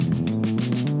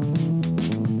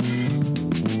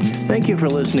Thank you for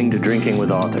listening to Drinking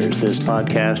with Authors. This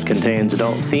podcast contains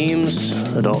adult themes,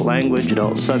 adult language,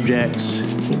 adult subjects,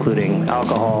 including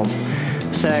alcohol,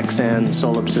 sex, and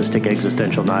solipsistic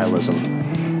existential nihilism.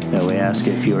 Now we ask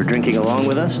if you are drinking along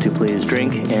with us to please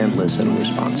drink and listen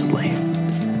responsibly.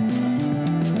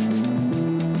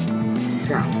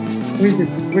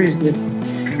 Where's this?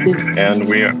 And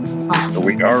we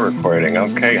are recording.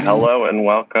 Okay, hello and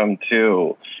welcome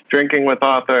to Drinking with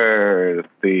Authors,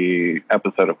 the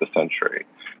episode of the century.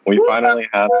 We finally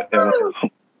have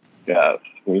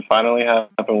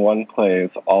in one place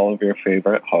all of your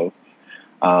favorite hosts.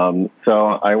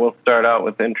 So I will start out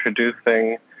with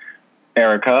introducing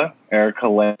Erica. Erica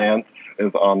Lance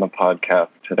is on the podcast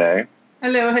today.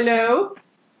 Hello.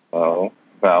 Oh,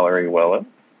 Valerie Willis.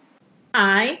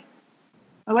 Hi.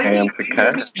 I like J.M. you.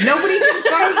 Paquette. Nobody can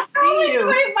fucking see you.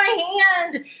 Wave my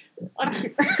hand.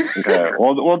 Okay,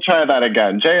 we'll try that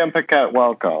again. J.M. Paquette,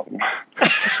 welcome.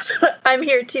 I'm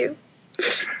here too.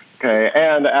 Okay,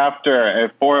 and after a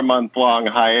 4-month-long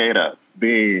hiatus,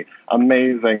 the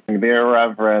amazing, the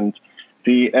irreverent,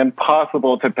 the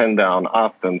impossible to pin down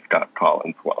Austin Scott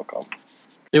Collins, welcome.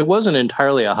 It wasn't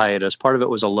entirely a hiatus. Part of it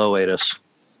was a low-atus.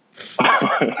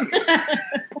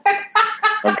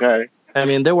 Okay. I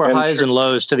mean, there were highs and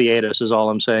lows to the atus, is all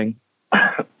I'm saying.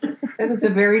 That was a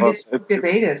very destructive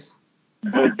atus.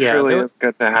 It truly is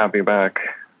good to have you back.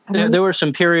 There were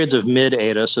some periods of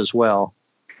mid-atus as well.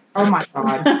 Oh my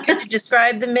God. Could you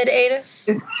describe the mid-atus?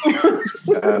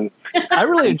 And I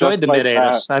really enjoyed the like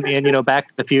mid-atus. I mean, Back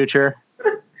to the Future.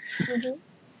 Mm-hmm.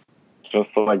 just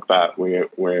like that, we're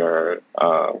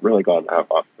really glad to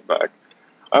have Austin back.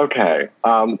 Okay.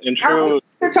 In true.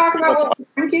 We're talking about what we're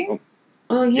drinking?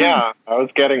 Oh Yeah, I was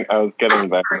getting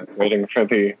back, waiting for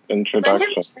the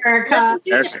introduction. Erica.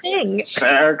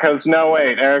 Erica's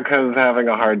having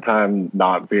a hard time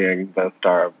not being the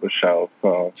star of the show,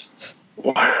 so.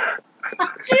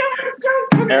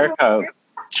 Erica.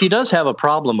 She does have a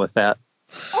problem with that.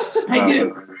 I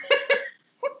do.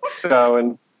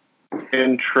 So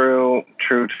in true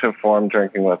to form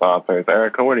Drinking with Authors,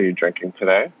 Erica, what are you drinking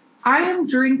today? I am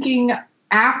drinking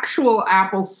actual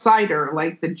apple cider,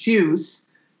 like the juice,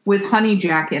 with honey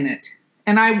jack in it.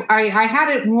 And I had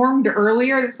it warmed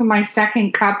earlier. This is my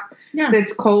second cup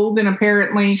that's cold, and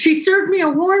apparently she served me a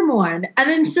warm one and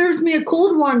then serves me a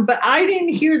cold one, but I didn't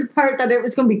hear the part that it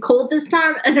was going to be cold this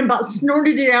time and about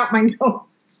snorted it out my nose.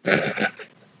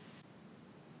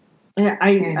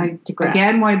 I digress.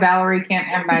 Again, why Valerie can't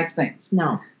have nice things.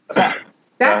 No. So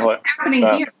that's what's happening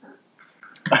here.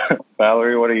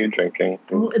 Valerie, what are you drinking?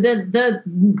 The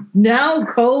now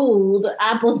cold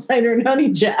apple cider and honey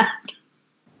jack.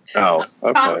 Oh,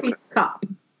 okay. Cup.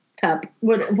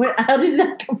 What? How did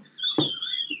that come?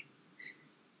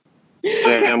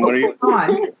 And what are you?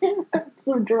 I'm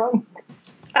so drunk.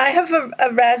 I have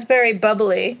a raspberry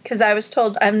bubbly because I was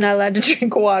told I'm not allowed to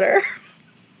drink water.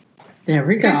 There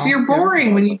we go. Because you're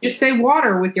boring when you just say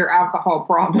water with your alcohol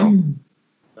problem.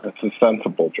 It's a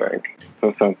sensible drink.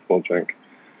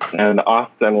 And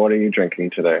Austin, what are you drinking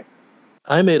today?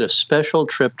 I made a special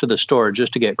trip to the store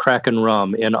just to get Kraken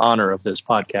rum in honor of this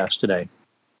podcast today.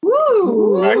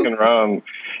 Woo! Kraken rum.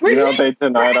 They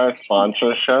denied our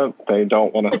sponsorship. They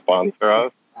don't want to sponsor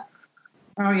us.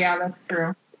 Oh yeah, that's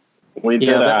true. We did.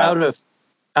 Yeah, but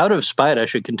out of spite, I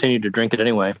should continue to drink it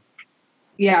anyway.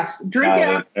 Yes, drink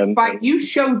it. But you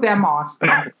show them,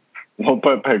 Austin. We'll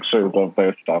put pictures of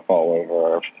their stuff all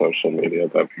over our social media.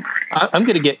 I'm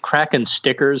going to get Kraken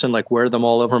stickers and wear them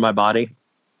all over my body.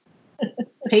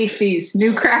 Pasties,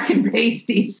 new Kraken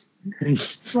pasties.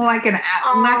 It's like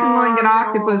nothing like an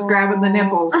octopus grabbing the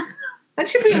nipples. That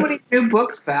should be one of your new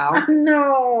books, Val.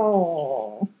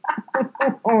 No.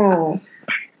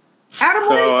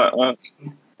 Adam,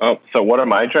 so what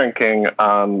am I drinking?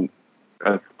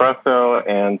 Espresso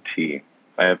and tea.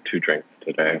 I have 2 drinks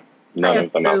today. None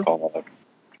of them alcoholic.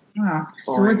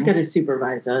 Someone's got to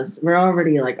supervise us. We're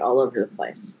already all over the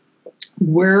place.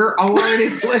 We're all over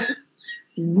the place.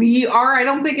 We are. I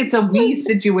don't think it's a we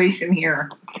situation here.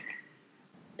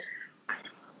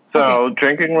 So,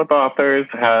 Drinking with Authors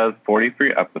has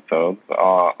 43 episodes,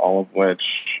 all of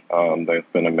which there's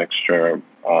been a mixture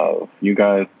of you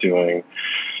guys doing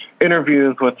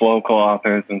interviews with local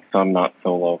authors and some not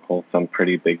so local, some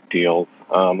pretty big deals.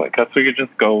 I guess we could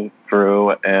just go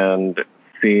through and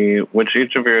see which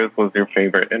each of yours was your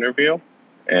favorite interview,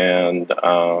 and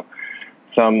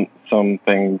some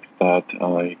things that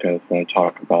you guys want to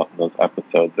talk about in those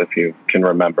episodes if you can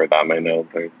remember them. I know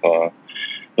there's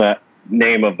the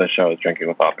name of the show is Drinking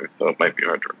with Authors, so it might be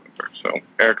hard to remember. So,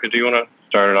 Erica, do you want to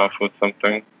start it off with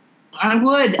something? I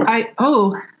would.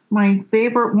 My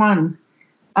favorite one.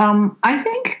 I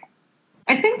think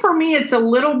I think for me, it's a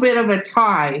little bit of a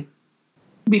tie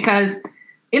because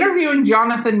interviewing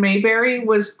Jonathan Mayberry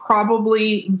was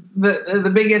probably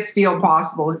the biggest deal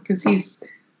possible because he's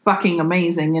fucking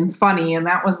amazing and funny. And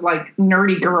that was like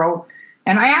Nerdy Girl.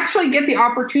 And I actually get the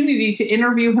opportunity to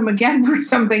interview him again for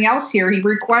something else here. He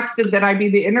requested that I be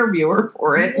the interviewer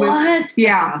for it. What?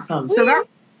 Yeah. Awesome. So that was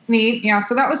neat. Yeah.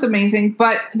 So that was amazing.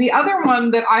 But the other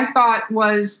one that I thought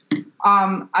was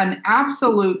an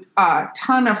absolute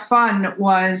ton of fun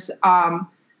was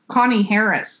Connie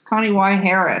Y.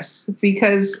 Harris,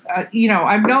 because,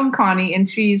 I've known Connie and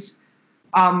she's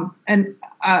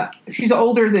she's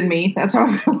older than me. That's how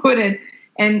I put it.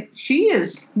 And she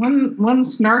is one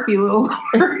snarky little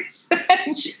person.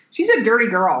 She's a dirty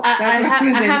girl. I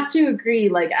have to agree.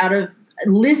 Like, out of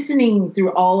listening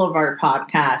through all of our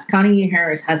podcasts, Connie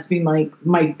Harris has to be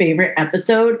my favorite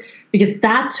episode because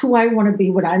that's who I want to be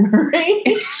when I'm her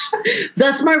age.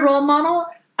 That's my role model.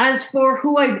 As for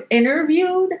who I've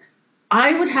interviewed,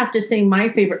 I would have to say my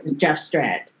favorite was Jeff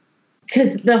Strand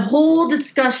because the whole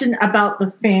discussion about the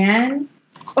fan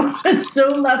was so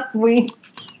left wing.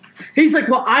 He's like,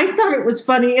 well, I thought it was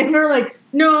funny. And we're like,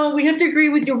 no, we have to agree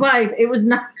with your wife. It was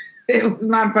not funny.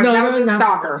 No, that was a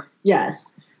stalker.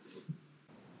 Yes.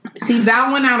 See,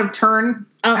 Val went out of turn.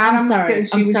 I'm sorry.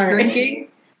 She was drinking.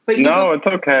 But no, it's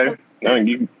okay. No,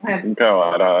 you go.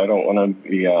 I don't want to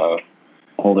be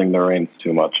holding the reins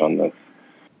too much on this.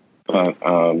 But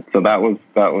so that was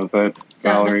it,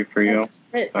 Valerie, for you.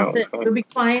 That's it. We'll be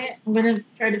quiet. I'm gonna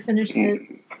try to finish this.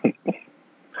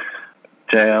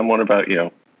 JM, what about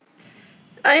you?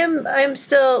 I am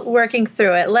still working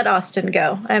through it. Let Austin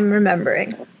go. I'm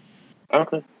remembering.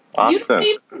 Okay. Austin.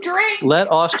 You need to drink. Let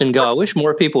Austin go. I wish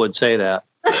more people would say that.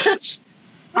 I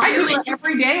do it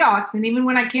every day, Austin, even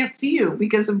when I can't see you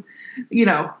because of,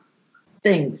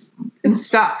 things and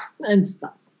stuff.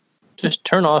 Just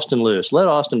turn Austin loose. Let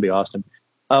Austin be Austin.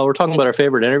 We're talking about our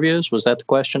favorite interviews. Was that the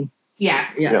question?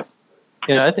 Yes. Yeah.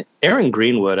 Yeah, I think Erin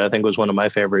Greenwood, was one of my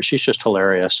favorites. She's just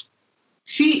hilarious.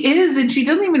 She is, and she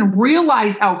doesn't even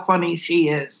realize how funny she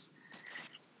is.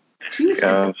 She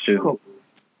says one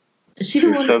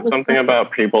something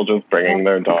about people just bringing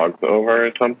their dogs over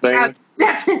or something.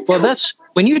 That's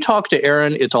when you talk to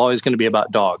Erin, it's always going to be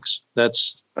about dogs.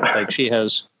 That's like she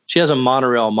has a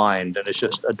monorail mind, and it's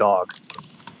just a dog.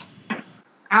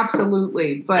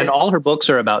 Absolutely, but and all her books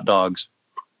are about dogs.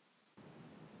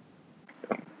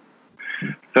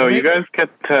 So you guys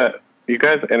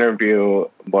interview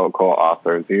local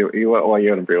authors. You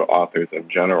interview authors in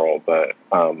general, but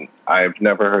I've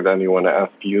never heard anyone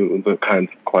ask you the kinds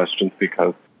of questions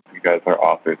because you guys are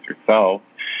authors yourself.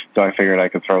 So I figured I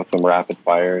could throw some rapid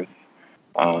fires.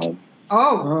 You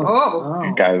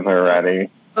guys are ready.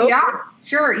 Yeah,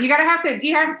 sure. You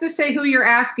have to say who you're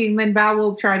asking, then Val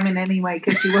will chime in anyway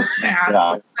because she wasn't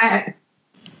asked. Yeah.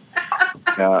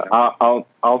 Yeah,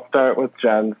 I'll start with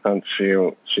Jen since she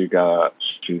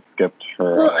skipped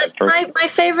her. Well, my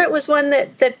favorite was one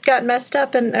that got messed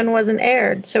up and wasn't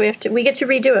aired, so we get to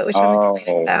redo it, which I'm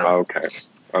excited about.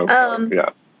 Okay. Yeah.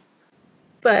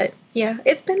 But yeah,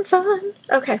 it's been fun.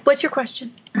 Okay, what's your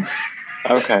question?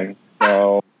 Okay,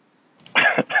 so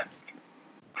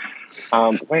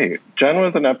wait, Jen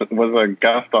was a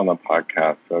guest on the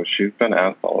podcast, so she's been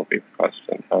asked all of these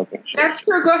questions, hasn't she? That's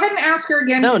true. Go ahead and ask her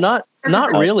again. No, not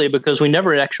really, because we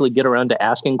never actually get around to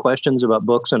asking questions about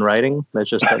books and writing.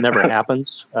 That never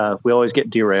happens. We always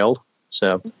get derailed.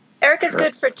 So Erica's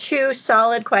good for 2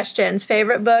 solid questions: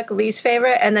 favorite book, least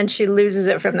favorite, and then she loses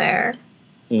it from there.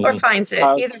 Or finds it,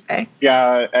 either way.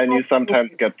 Yeah, and you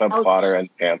sometimes get the plotter and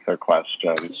pantser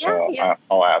questions. Yeah.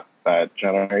 I'll ask that.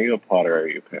 Jenna, are you a plotter or are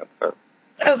you a pantser?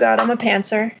 Oh, God, I'm a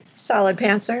pantser. Solid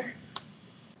pantser.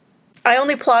 I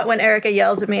only plot when Erica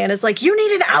yells at me and is like, you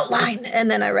need an outline. And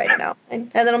then I write an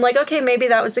outline. And then I'm like, okay, maybe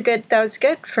that was good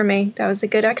for me. That was a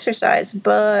good exercise.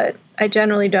 But I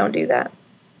generally don't do that.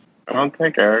 I don't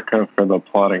take Erica for the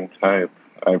plotting type.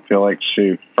 I feel like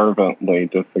she fervently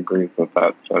disagrees with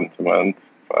that sentiment.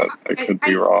 But I could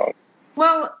be wrong.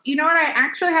 Well, you know what? I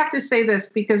actually have to say this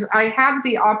because I have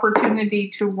the opportunity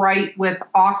to write with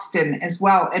Austin as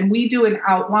well. And we do an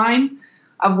outline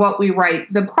of what we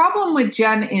write. The problem with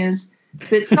Jen is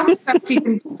that some stuff she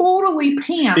can totally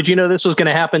pants. Did you know this was going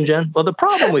to happen, Jen? Well, the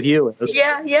problem with you is...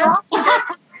 Yeah.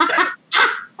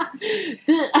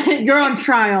 You're on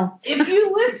trial. If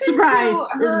you listen to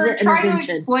her try to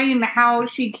explain how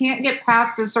she can't get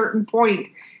past a certain point,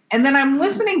 and then I'm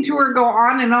listening to her go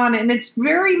on, and it's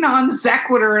very non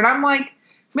sequitur, and I'm like,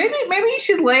 Maybe you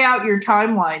should lay out your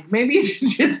timeline. Maybe you should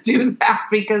just do that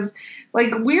because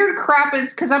like weird crap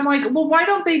is because I'm like, well, why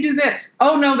don't they do this?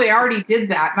 Oh no, they already did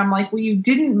that. And I'm like, well, you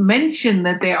didn't mention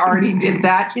that they already did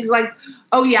that. She's like,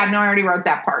 oh yeah, no, I already wrote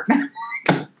that part.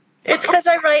 It's because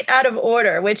I write out of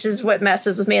order, which is what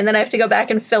messes with me. And then I have to go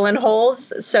back and fill in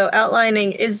holes. So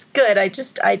outlining is good.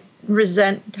 I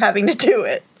resent having to do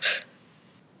it.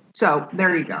 So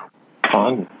there you go.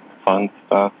 Fun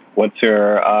stuff. What's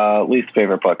your least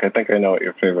favorite book? I think I know what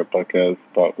your favorite book is,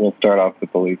 but we'll start off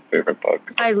with the least favorite book.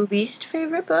 My least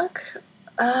favorite book?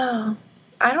 Oh,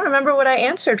 I don't remember what I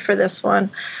answered for this one.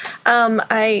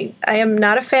 I am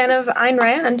not a fan of Ayn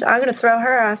Rand. I'm going to throw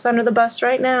her ass under the bus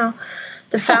right now.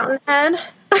 The Fountainhead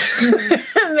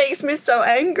makes me so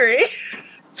angry.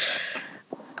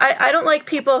 I don't like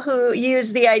people who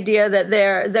use the idea that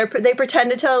they pretend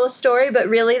to tell a story, but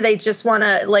really they just want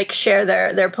to like share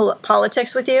their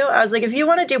politics with you. I was like, if you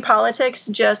want to do politics,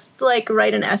 just like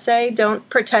write an essay. Don't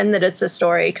pretend that it's a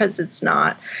story because it's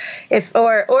not.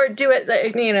 Or do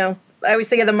it, you know. I always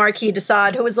think of the Marquis de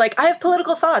Sade, who was like, I have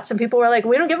political thoughts, and people were like,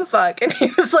 we don't give a fuck. And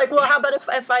he was like, well, how about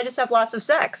if I just have lots of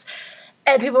sex?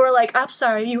 And people were like, I'm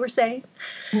sorry, you were saying.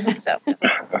 So.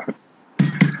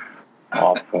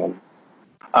 Awesome.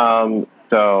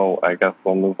 So I guess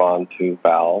we'll move on to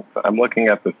Val. I'm looking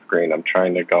at the screen. I'm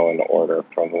trying to go in order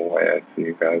from the way I see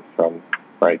you guys from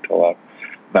right to left.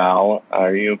 Val,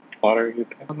 are you a plotter? You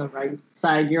on the right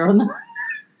side. You're on the.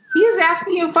 He is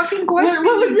asking you a fucking question.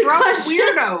 What was the question?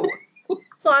 Weirdo.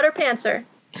 Plotter, pantser.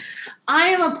 I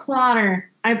am a plotter.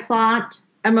 I plot.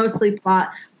 I mostly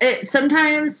plot.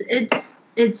 Sometimes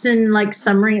it's in like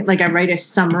summary, like I write a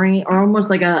summary or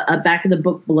almost like a back of the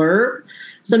book blurb.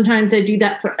 Sometimes I do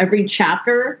that for every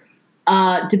chapter.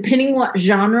 Depending what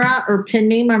genre or pen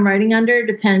name I'm writing under,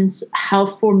 depends how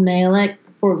formulaic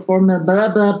blah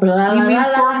blah blah. You mean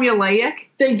formulaic?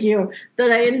 Thank you.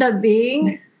 That I end up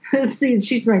being. Let's see,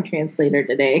 she's my translator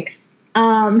today.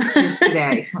 Just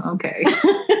today. Okay.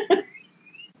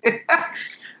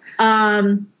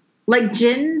 Like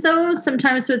Jen, though,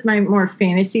 sometimes with my more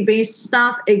fantasy-based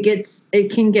stuff, it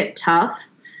can get tough.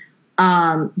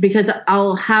 Because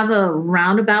I'll have a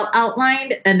roundabout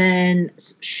outlined and then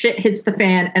shit hits the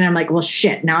fan and I'm like, well,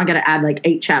 shit, now I got to add like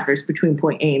 8 chapters between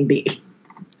point A and B.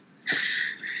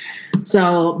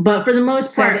 So, but for the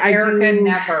most part, I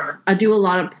do a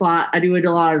lot of plot. I do a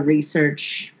lot of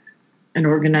research and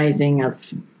organizing of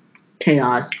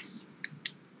chaos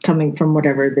coming from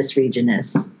whatever this region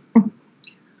is.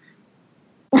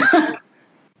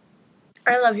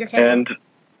 I love your chaos. And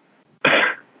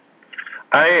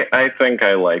I think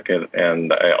I like it,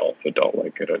 and I also don't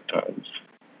like it at times.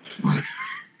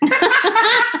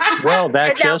 Well,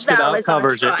 that just about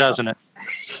covers it, doesn't it?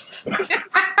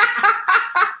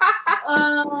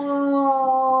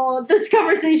 Oh, this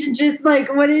conversation just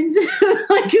like went into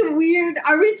like a weird.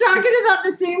 Are we talking about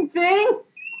the same thing?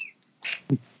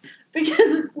 Because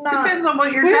it's not. Depends on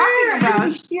what you're talking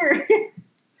about. Here.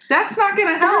 That's not going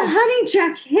to help. Honey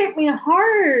Jack hit me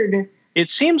hard. It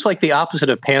seems like the opposite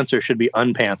of pantser should be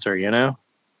unpantser, you know?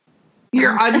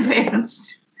 You're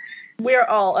unpantsed. We're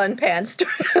all unpantsed.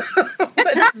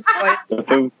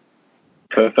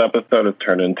 This episode has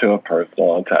turned into a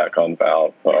personal attack on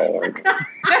Val, so like,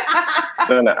 it's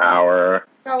an hour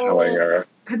telling her.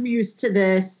 I'm used to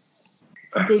this.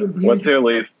 What's your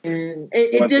least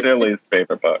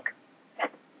favorite book?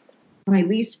 My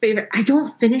least favorite. I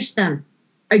don't finish them.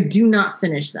 I do not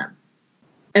finish them.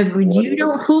 If you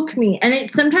don't hook me, and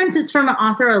sometimes it's from an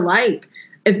author I like.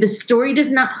 If the story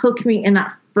does not hook me in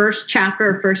that first chapter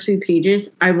or first few pages,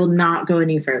 I will not go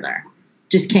any further.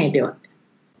 Just can't do it.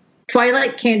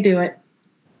 Twilight, can't do it.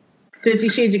 50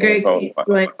 Shades of Grey, can't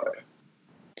do it.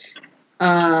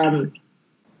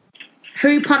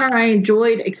 Harry Potter I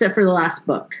enjoyed, except for the last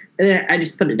book. I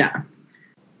just put it down.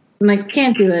 I'm like,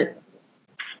 can't do it.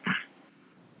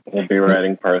 We'll be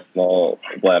writing personal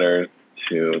letters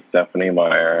to Stephanie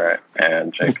Meyer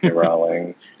and J.K.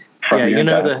 Rowling. Yeah,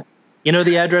 you know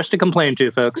the address to complain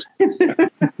to, folks.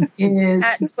 Is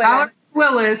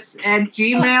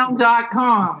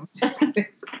alexwillis@gmail.com.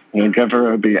 We'll give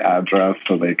her the address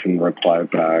so they can reply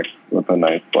back with a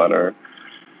nice letter.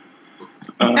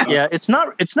 Yeah, it's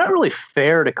not really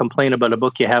fair to complain about a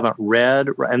book you haven't read,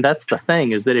 and that's the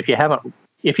thing, is that if you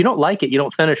don't like it, you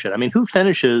don't finish it. I mean, who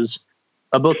finishes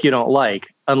a book you don't like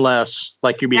unless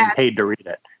like you're being paid to read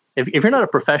it? If you're not a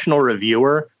professional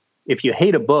reviewer, if you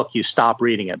hate a book, you stop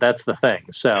reading it. That's the thing.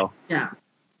 So yeah,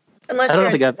 I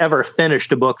don't think I've ever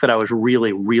finished a book that I was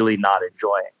really, really not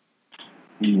enjoying.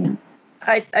 Mm.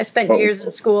 I spent years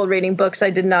in school reading books I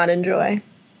did not enjoy.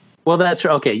 Well, that's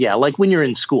okay. Yeah, like when you're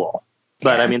in school.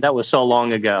 But Yeah. I mean, that was so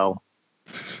long ago.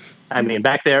 I mean,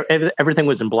 back there, everything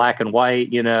was in black and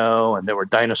white, and there were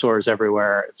dinosaurs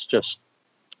everywhere. It's just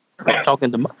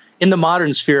talking in the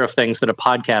modern sphere of things that a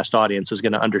podcast audience is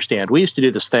going to understand. We used to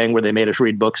do this thing where they made us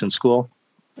read books in school.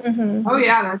 Mm-hmm. Oh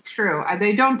yeah, that's true.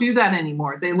 They don't do that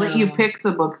anymore. They let you pick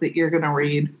the book that you're going to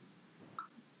read.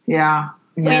 Yeah.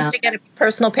 We used to get a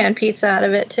personal pan pizza out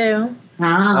of it too.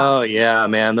 Ah, Oh yeah,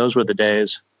 man, those were the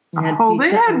days. we had Oh, they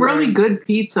pizza had really awards. good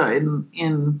pizza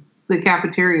in the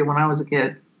cafeteria when I was a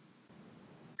kid.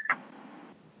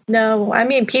 No, I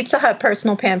mean Pizza Hut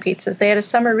personal pan pizzas. They had a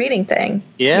summer reading thing.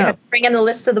 You Yeah, had to bring in a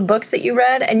list of the books that you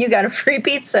read, and you got a free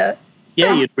pizza.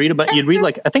 yeah. You'd read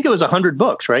like I think it was 100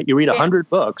 books, right? You read 100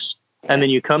 books, and then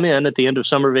you come in at the end of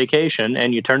summer vacation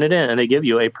and you turn it in, and they give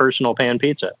you a personal pan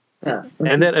pizza. Yeah.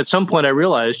 And then at some point I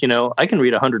realized, I can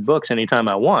read 100 books anytime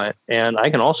I want, and I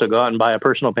can also go out and buy a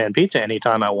personal pan pizza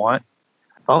anytime I want.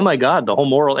 Oh my God, the whole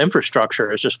moral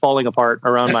infrastructure is just falling apart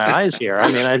around my eyes here.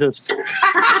 I mean,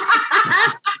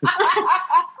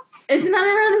 Isn't that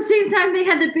around the same time they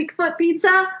had the Bigfoot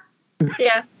pizza?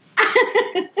 Yeah.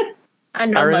 I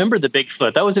remember the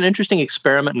Bigfoot. That was an interesting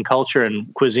experiment in culture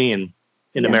and cuisine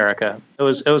in America. It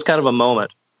was kind of a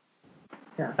moment.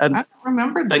 Yeah. And I don't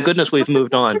remember this. thank goodness we've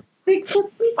moved on. Bigfoot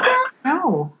pizza?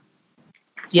 No.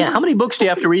 Yeah, how many books do you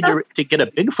have to read to get a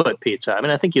Bigfoot pizza? I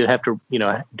mean, I think you'd have to,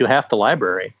 do half the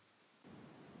library.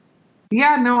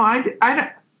 Yeah, no, I don't.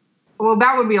 Well,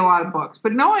 that would be a lot of books.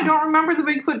 But no, I don't remember the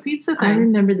Bigfoot pizza I thing.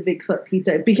 remember the Bigfoot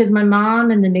pizza because my mom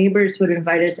and the neighbors would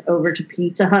invite us over to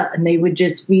Pizza Hut and they would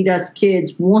just feed us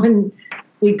kids one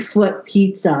Bigfoot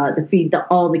pizza to feed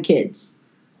all the kids.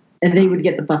 And they would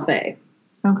get the buffet.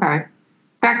 Okay.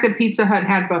 The fact that Pizza Hut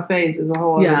had buffets is a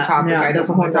whole other topic. I that's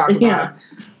don't a want to whole talk about. yeah.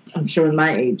 I'm sure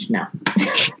my age now.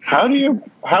 How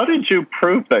did you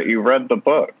prove that you read the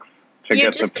book to You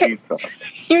get the just pizza?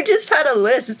 You just had a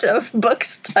list of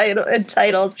books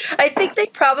titles. I think they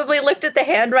probably looked at the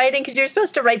handwriting because you're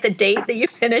supposed to write the date that you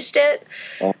finished it.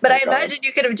 Oh But my I God. imagine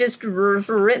you could have just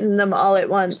written them all at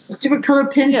once. Different color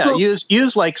pencil. Yeah,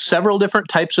 use like several different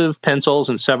types of pencils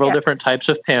and several different types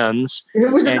of pens,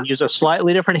 It was and use a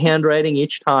slightly different handwriting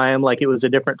each time, like it was a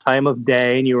different time of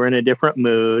day and you were in a different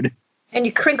mood. And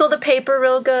you crinkle the paper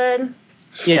real good.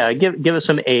 Yeah, give us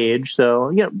some age.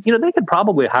 So they could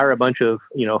probably hire a bunch of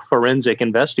forensic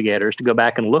investigators to go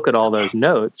back and look at all those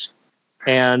notes,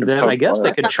 and then I guess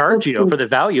they could charge you for the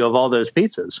value of all those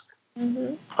pizzas.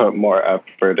 Mm-hmm. Put more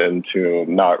effort into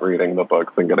not reading the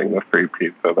books and getting the free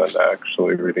pizza than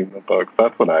actually reading the books.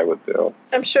 That's what I would do.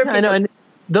 I'm sure I know, and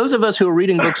those of us who are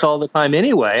reading books all the time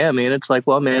anyway, I mean, it's like,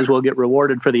 well, may as well get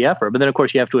rewarded for the effort. But then, of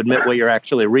course, you have to admit what you're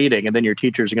actually reading, and then your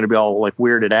teachers are going to be all like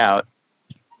weirded out.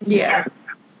 Yeah.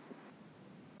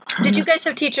 Did you guys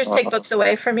have teachers take books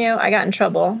away from you? I got in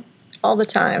trouble all the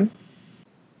time.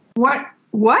 What?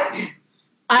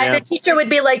 Yeah. The teacher would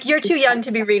be like, "You're too young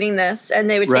to be reading this," and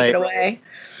they would take Right. it away.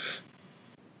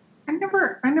 I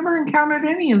never encountered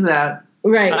any of that.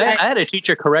 right. I had a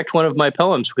teacher correct one of my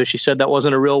poems because she said that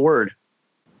wasn't a real word.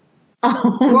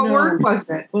 Oh, What no. word was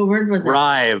it? What word was it?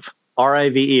 Rive,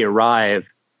 R-I-V-E, rive.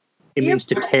 It means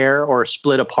to tear or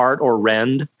split apart or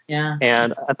rend. Yeah.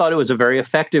 And I thought it was a very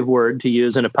effective word to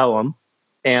use in a poem.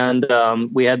 And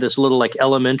we had this little like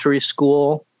elementary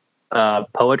school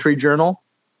poetry journal.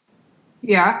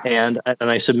 Yeah. And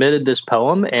I submitted this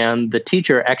poem, and the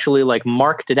teacher actually like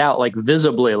marked it out like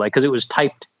visibly, like because it was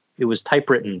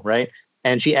typewritten, right?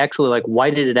 And she actually like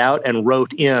whited it out and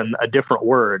wrote in a different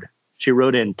word. She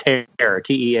wrote in tear,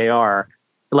 T-E-A-R,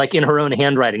 like in her own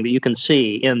handwriting that you can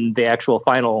see in the actual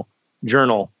final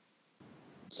journal.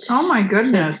 Oh my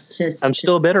goodness. I'm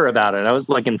still bitter about it. I was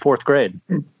like in 4th grade.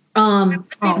 Be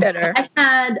better.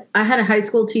 I had a high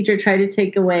school teacher try to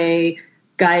take away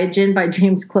Gaijin by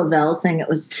James Clavell, saying it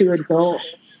was too adult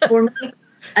for me.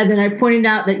 And then I pointed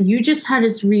out that you just had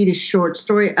us read a short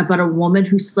story about a woman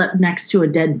who slept next to a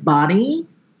dead body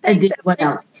and didn't what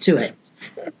else to it.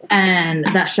 And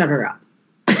that shut her up.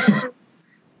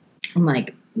 I'm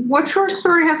like, What short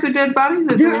story has a dead body?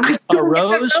 A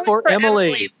Rose for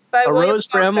Emily. by A William Rose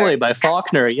for Faulkner. Emily by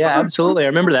Faulkner. Yeah, absolutely. I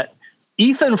remember that.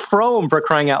 Ethan Frome, for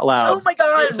crying out loud. Oh my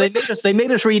God. They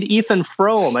made us read Ethan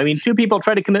Frome. I mean, 2 people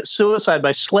tried to commit suicide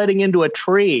by sledding into a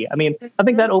tree. I mean, I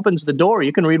think that opens the door.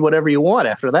 You can read whatever you want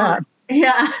after that.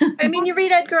 yeah. I mean, you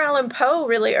read Edgar Allan Poe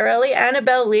really early.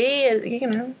 Annabelle Lee, you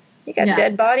got Yeah.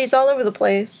 dead bodies all over the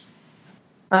place.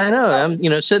 I know.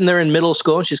 I'm, sitting there in middle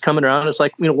school, and she's coming around. It's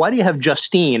like, why do you have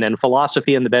Justine and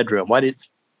philosophy in the bedroom? Why did?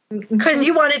 Because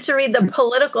you wanted to read the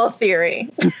political theory.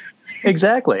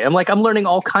 Exactly. I'm learning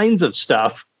all kinds of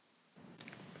stuff.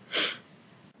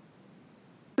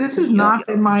 This This has not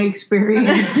been my experience.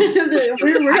 I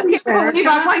can't believe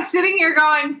I'm like sitting here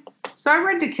going, so I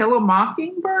read To Kill a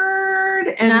Mockingbird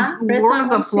and Lord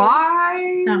of the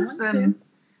Flies. And,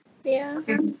 yeah.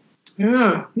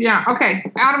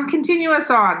 Okay. Adam, continue us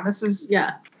on. This is...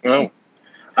 Yeah. Well,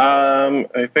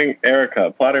 I think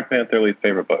Erica, Platter Panther least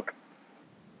favorite book.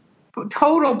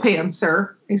 Total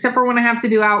pantser, except for when I have to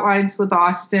do outlines with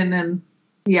Austin and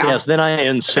Yes, then I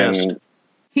insist.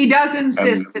 He does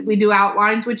insist that we do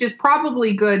outlines, which is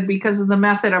probably good because of the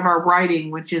method of our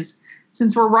writing, which is,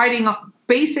 since we're writing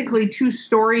basically two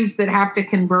stories that have to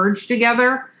converge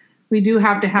together, we do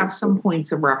have to have some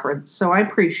points of reference. So I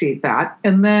appreciate that.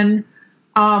 And then,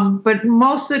 but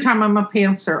most of the time I'm a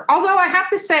pantser. Although I have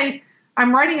to say,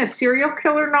 I'm writing a serial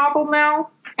killer novel now,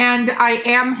 and I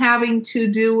am having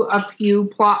to do a few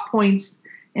plot points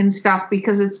and stuff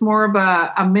because it's more of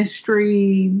a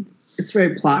mystery. It's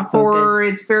very plot horror.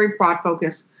 focused. It's very plot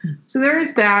focused. So there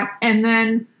is that. And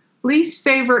then least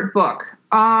favorite book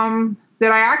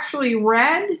that I actually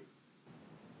read.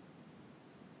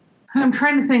 I'm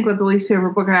trying to think what the least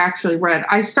favorite book I actually read.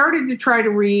 I started to try to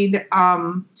read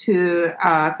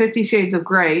 50 Shades of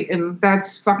Grey, and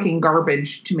that's fucking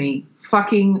garbage to me.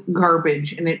 Fucking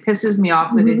garbage. And it pisses me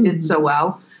off that it did so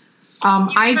well.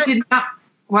 I did not...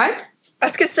 What? I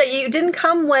was going to say, you didn't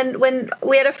come when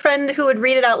we had a friend who would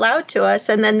read it out loud to us,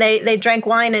 and then they drank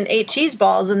wine and ate cheese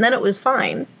balls, and then it was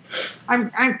fine.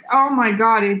 Oh my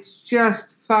God, it's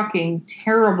just fucking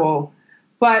terrible.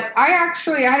 But I had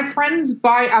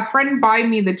a friend buy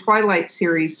me the Twilight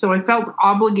series, so I felt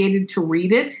obligated to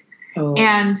read it. Oh.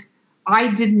 And I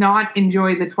did not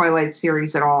enjoy the Twilight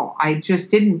series at all. I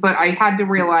just didn't. But I had to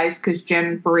realize, because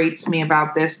Jen berates me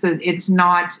about this, that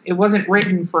it wasn't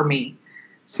written for me.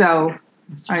 So,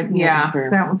 that's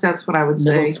what I would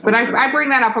say. But I bring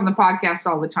that up on the podcast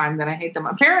all the time, that I hate them.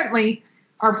 Apparently,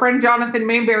 our friend Jonathan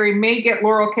Mayberry may get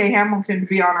Laurel K. Hamilton to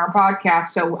be on our podcast,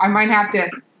 so I might have to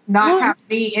not have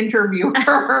me interview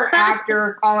her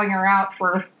after calling her out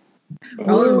for...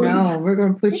 Oh, no, we're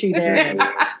going to put you there.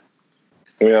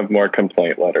 We have more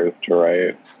complaint letters to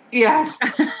write. Yes.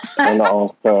 And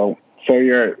also, so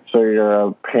you're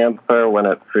a pantser when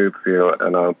it suits you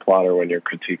and a plotter when you're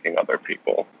critiquing other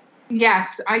people.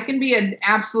 Yes, I can be an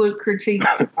absolute critique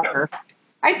plotter.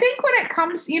 I think when it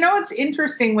comes, it's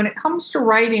interesting, when it comes to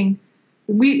writing,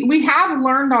 we have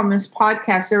learned on this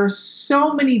podcast there are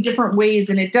so many different ways,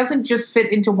 and it doesn't just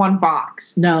fit into one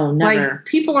box. No, never. Like,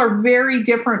 people are very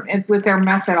different with their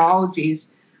methodologies.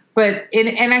 But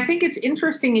and I think it's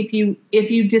interesting if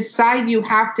you decide you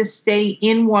have to stay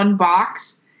in one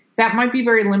box, that might be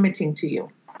very limiting to you.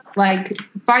 Like,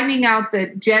 finding out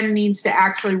that Jen needs to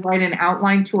actually write an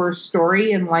outline to her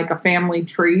story and like a family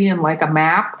tree and like a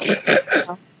map.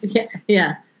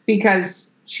 Yeah. Because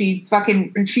she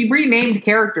renamed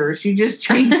characters. She just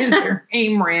changes their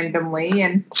name randomly,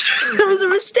 and it was a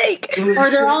mistake. Or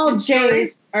they're all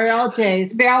J's.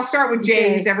 They all start with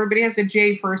J's. Everybody has a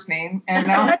J first name,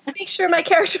 and I had to make sure my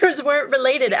characters weren't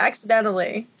related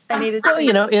accidentally. I needed. Well,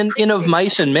 in Of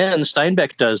Mice and Men,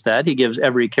 Steinbeck does that. He gives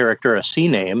every character a C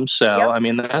name. So yep. I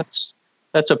mean, that's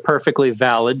a perfectly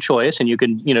valid choice, and you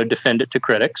can defend it to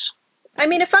critics. I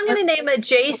mean, if I'm going to name a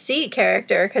JC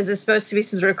character because it's supposed to be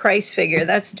some sort of Christ figure,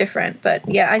 that's different. But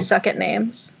yeah, I suck at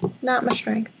names. Not my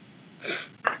strength.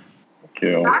 Thank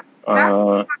you. That's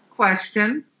a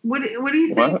question. What do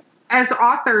you think as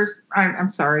authors? I'm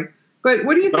sorry, but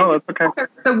what do you think authors,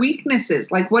 the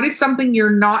weaknesses? Like, what is something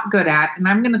you're not good at? And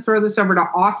I'm going to throw this over to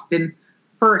Austin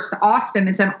first. Austin,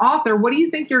 as an author, what do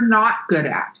you think you're not good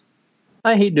at?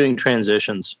 I hate doing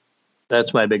transitions.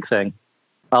 That's my big thing.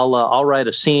 I'll write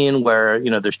a scene where,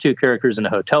 there's two characters in a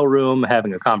hotel room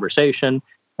having a conversation,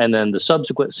 and then the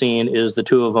subsequent scene is the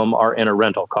two of them are in a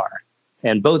rental car.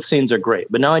 And both scenes are great.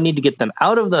 But now I need to get them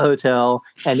out of the hotel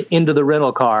and into the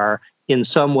rental car in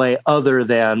some way other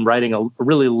than writing a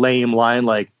really lame line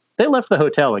like, they left the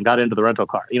hotel and got into the rental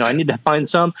car. I need to find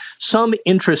some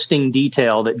interesting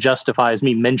detail that justifies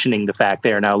me mentioning the fact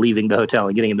they are now leaving the hotel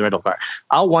and getting in the rental car.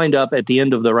 I'll wind up at the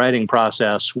end of the writing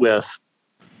process with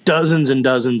dozens and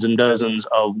dozens and dozens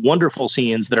of wonderful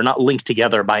scenes that are not linked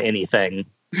together by anything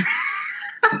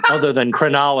other than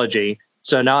chronology.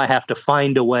 So now I have to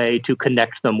find a way to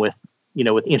connect them with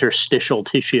interstitial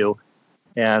tissue.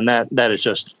 And that is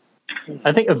just,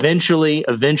 I think eventually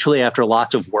after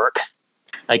lots of work,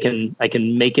 I can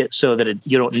make it so that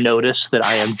you don't notice that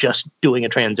I am just doing a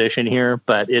transition here,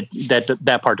 but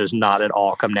that part does not at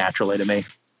all come naturally to me.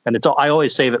 And I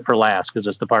always save it for last because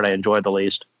it's the part I enjoy the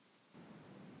least.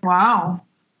 Wow.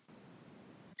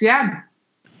 Jen.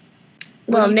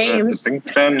 Well, names. I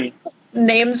think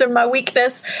Names are my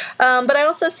weakness. But I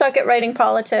also suck at writing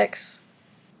politics.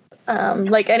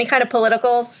 Like any kind of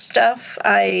political stuff,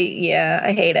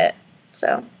 I hate it.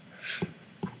 So.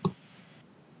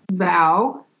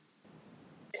 Val?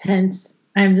 Tense.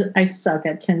 I suck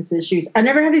at tense issues. I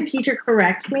never had a teacher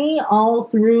correct me all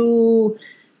through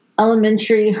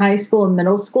elementary, high school, and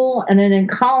middle school. And then in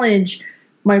college,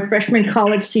 my freshman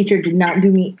college teacher did not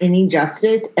do me any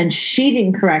justice, and she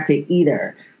didn't correct it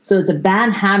either. So it's a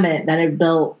bad habit that I've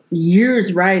built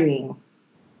years writing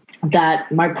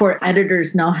that my poor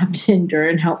editors now have to endure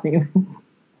and help me.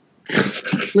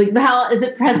 Like, Val, is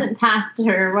it present, past,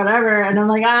 or whatever? And I'm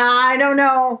like, I don't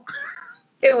know.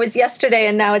 It was yesterday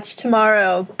and now it's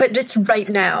tomorrow, but it's right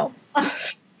now.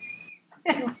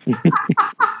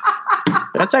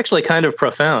 That's actually kind of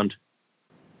profound.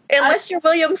 Unless you're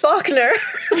William Faulkner.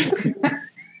 And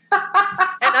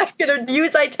I'm going to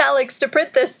use italics to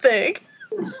print this thing.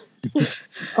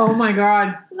 Oh my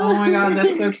God,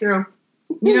 that's so true.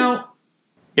 You know,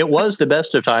 it was the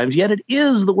best of times, yet it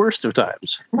is the worst of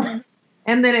times.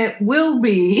 And then it will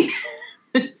be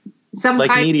some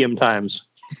like kind medium times.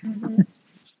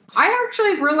 I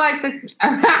actually have realized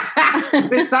that,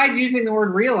 besides using the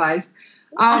word realize,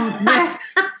 my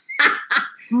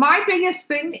biggest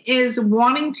thing is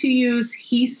wanting to use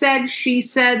he said, she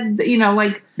said, you know,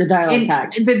 like the dialogue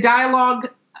tags. The dialogue,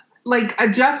 like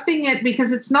adjusting it,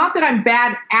 because it's not that I'm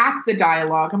bad at the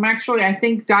dialogue. I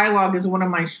think dialogue is one of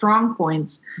my strong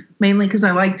points, mainly because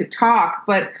I like to talk.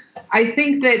 But I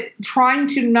think that trying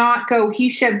to not go, he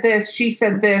said this, she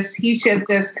said this, he said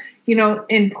this, you know,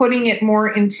 and putting it more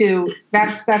into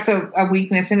that's a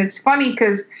weakness. And it's funny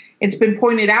because it's been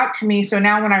pointed out to me. So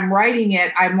now when I'm writing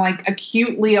it, I'm like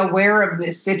acutely aware of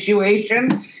this situation.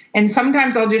 And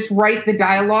sometimes I'll just write the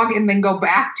dialogue and then go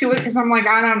back to it because I'm like,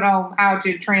 I don't know how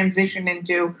to transition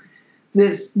into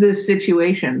this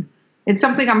situation. It's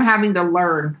something I'm having to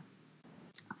learn.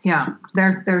 Yeah,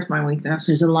 there's my weakness.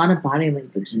 There's a lot of body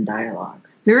language in dialogue.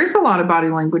 There is a lot of body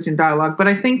language in dialogue, but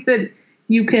I think that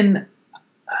you can,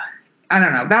 I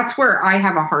don't know, that's where I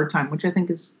have a hard time, which I think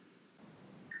is,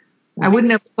 I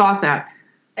wouldn't have thought that.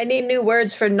 I need new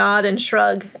words for nod and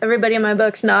shrug. Everybody in my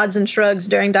books nods and shrugs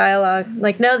during dialogue.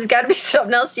 Like, no, there's got to be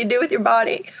something else you do with your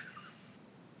body.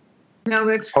 No,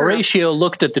 that's true. Horatio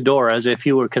looked at the door as if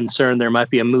you were concerned there might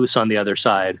be a moose on the other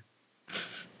side.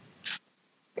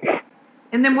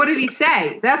 And then what did he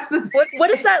say? That's the thing. What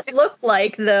does that look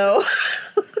like, though?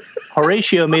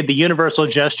 Horatio made the universal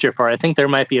gesture for, I think there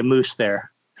might be a moose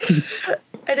there.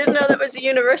 I didn't know that was a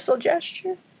universal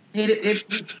gesture.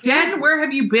 Jen, where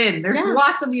have you been? There's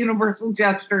lots of universal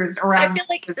gestures around. I feel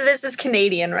like this is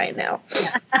Canadian right now.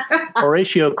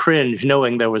 Horatio cringed,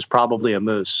 knowing there was probably a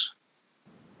moose.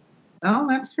 Oh,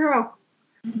 that's true.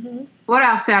 Mm-hmm. What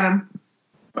else, Adam?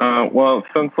 Well,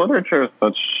 since literature is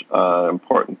such an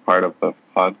important part of this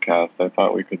podcast, I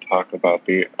thought we could talk about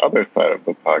the other side of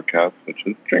the podcast, which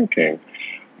is drinking.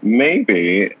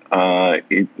 Maybe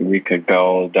we could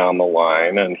go down the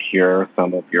line and hear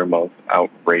some of your most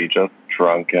outrageous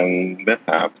drunken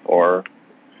mishaps or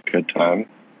good times.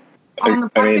 I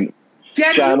mean,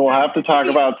 Jen, we'll have to talk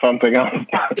about something else.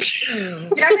 I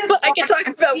can talk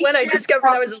about when I discovered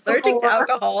I was allergic to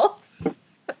alcohol.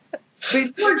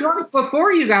 But you were drunk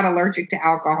before you got allergic to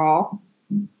alcohol.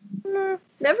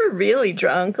 Never really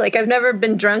drunk. Like, I've never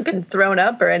been drunk and thrown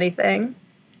up or anything.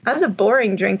 I was a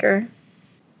boring drinker.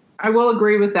 I will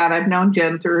agree with that. I've known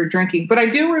Jen through her drinking. But I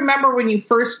do remember when you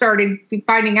first started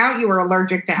finding out you were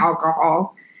allergic to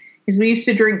alcohol, is we used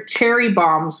to drink cherry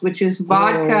bombs, which is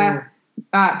vodka,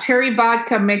 cherry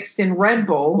vodka mixed in Red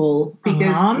Bull,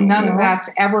 because none of that's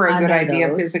ever a good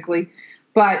idea physically.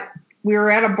 But we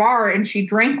were at a bar and she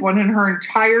drank one and her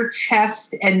entire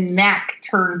chest and neck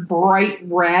turned bright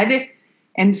red.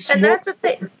 And that's a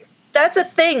thing. That's a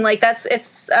thing. Like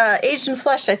it's Asian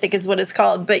flush, I think is what it's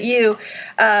called. But you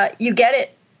get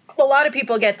it. A lot of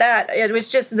people get that. It was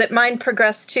just that mine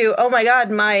progressed to, oh my God,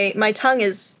 my tongue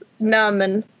is numb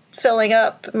and filling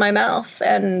up my mouth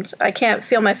and I can't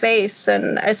feel my face.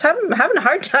 And I'm having a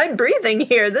hard time breathing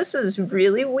here. This is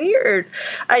really weird.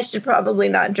 I should probably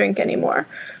not drink anymore.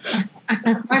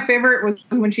 My favorite was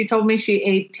when she told me she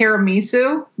ate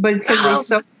tiramisu because they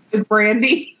soaked with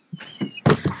brandy.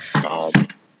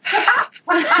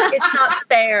 It's not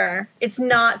fair. It's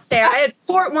not fair. I had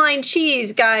port wine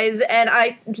cheese, guys, and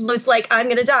I was like, I'm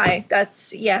gonna die.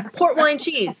 Port wine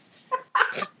cheese.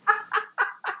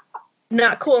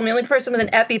 Not cool. I'm the only person with an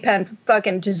EpiPen for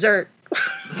fucking dessert.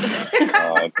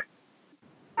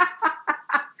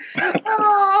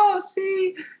 Oh,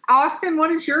 see, Austin,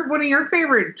 what is one of your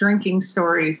favorite drinking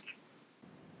stories?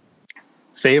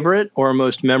 Favorite or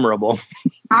most memorable?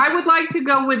 I would like to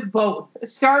go with both.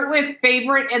 Start with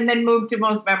favorite and then move to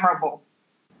most memorable.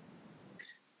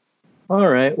 All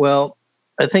right. Well,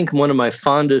 I think one of my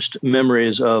fondest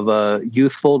memories of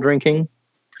youthful drinking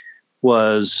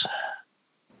was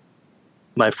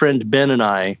my friend Ben and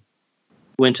I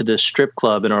went to this strip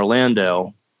club in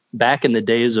Orlando back in the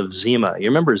days of Zima. You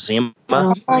remember Zima?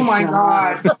 Oh my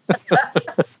God.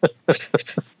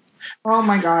 Oh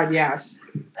my God, yes.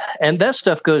 And that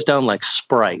stuff goes down like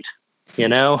Sprite, you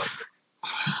know?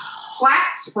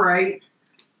 Flat Sprite.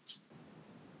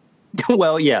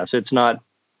 Well, yes, it's not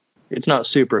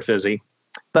super fizzy.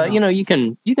 But No. you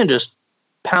can just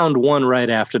pound one right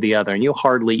after the other and you'll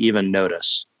hardly even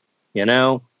notice,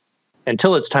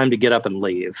 until it's time to get up and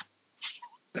leave.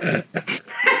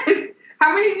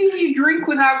 How many do you drink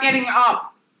without getting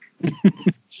up?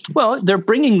 Well, they're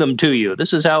bringing them to you.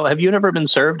 This is how. Have you never been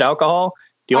served alcohol?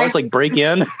 Do you always break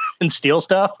in and steal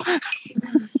stuff?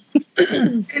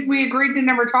 We agreed to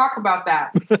never talk about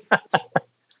that.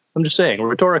 I'm just saying,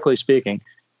 rhetorically speaking.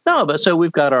 No, but so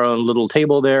we've got our own little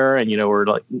table there, and we're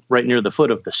like right near the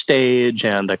foot of the stage,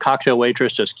 and the cocktail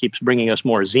waitress just keeps bringing us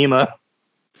more Zima,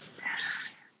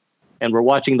 and we're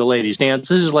watching the ladies dance.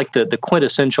 This is like the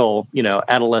quintessential,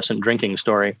 adolescent drinking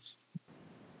story.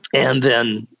 And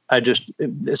then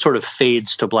it sort of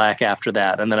fades to black after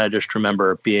that, and then I just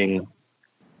remember being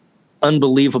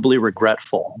unbelievably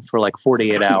regretful for like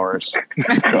 48 hours.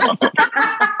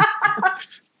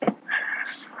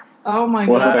 Oh my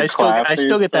God! I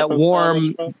still get that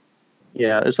warm.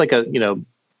 Yeah, it's like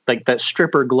like that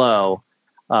stripper glow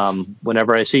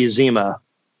whenever I see Zima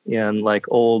in like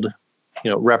old,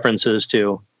 references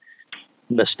to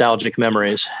nostalgic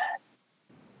memories.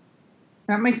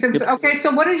 That makes sense. Okay,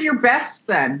 so what is your best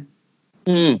then?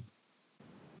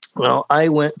 Well, I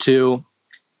went to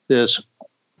this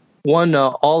one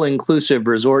all-inclusive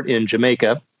resort in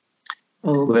Jamaica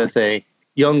with a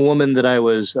young woman that I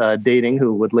was dating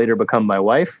who would later become my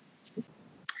wife.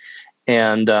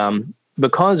 And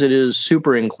because it is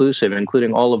super inclusive,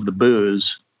 including all of the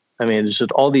booze, I mean, it's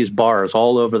just all these bars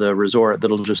all over the resort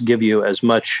that'll just give you as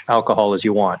much alcohol as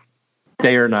you want,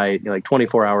 day or night, like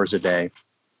 24 hours a day.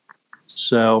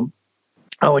 So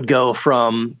I would go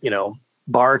from,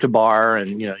 bar to bar,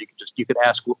 and, you could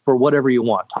ask for whatever you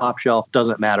want. Top shelf,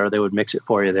 doesn't matter. They would mix it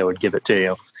for you. They would give it to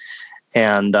you.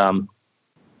 And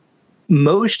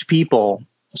most people,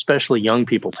 especially young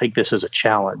people, take this as a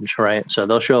challenge, right? So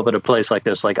they'll show up at a place like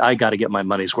this, like, I got to get my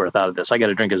money's worth out of this. I got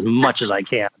to drink as much as I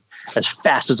can, as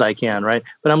fast as I can, right?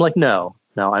 But I'm like, no,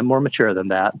 I'm more mature than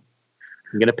that.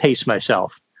 I'm going to pace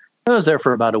myself. I was there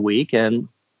for about a week, and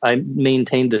I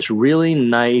maintained this really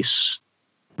nice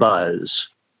buzz,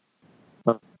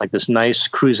 like this nice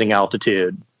cruising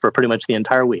altitude for pretty much the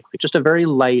entire week. Like just a very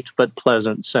light but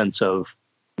pleasant sense of,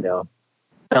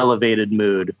 elevated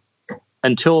mood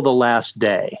until the last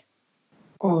day.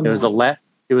 It was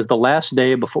the last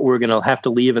day before we were going to have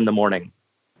to leave in the morning.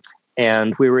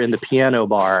 And we were in the piano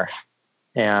bar,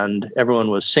 and everyone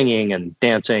was singing and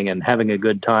dancing and having a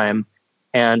good time.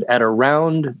 And at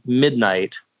around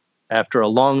midnight, after a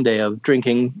long day of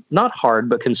drinking, not hard,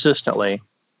 but consistently,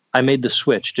 I made the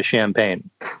switch to champagne.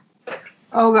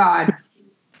 Oh God.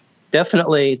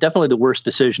 Definitely the worst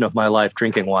decision of my life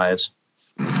drinking wise.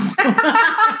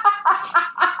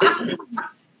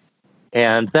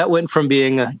 And that went from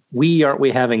being, aren't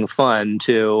we having fun,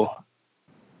 to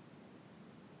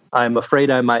I'm afraid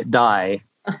I might die,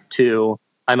 to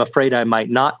I'm afraid I might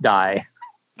not die.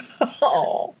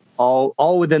 Oh.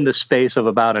 All within the space of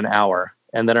about an hour.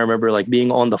 And then I remember like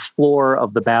being on the floor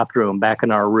of the bathroom back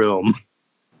in our room,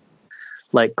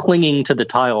 like clinging to the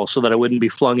tile so that I wouldn't be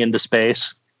flung into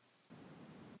space.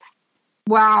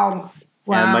 Wow.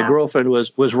 And my girlfriend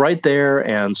was right there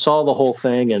and saw the whole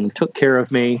thing and took care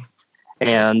of me.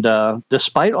 And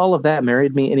despite all of that,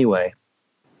 married me anyway.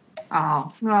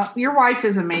 Oh, well, your wife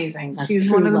is amazing. That's She's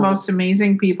true one of the love. most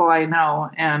amazing people I know.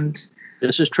 And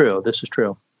This is true.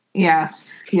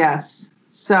 yes.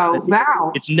 So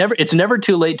Val, It's never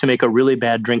too late to make a really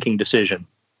bad drinking decision.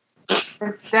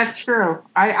 that's true.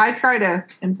 I try to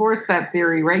enforce that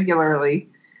theory regularly.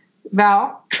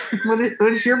 Val,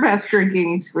 what's your best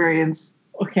drinking experience?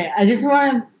 Okay, I just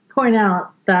want to point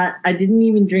out that I didn't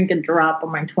even drink a drop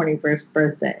on my 21st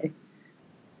birthday.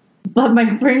 But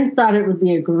my friends thought it would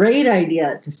be a great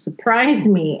idea to surprise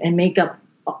me and make up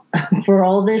for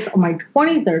all this on my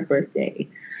 23rd birthday.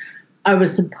 I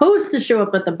was supposed to show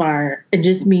up at the bar and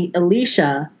just meet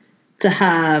Alicia to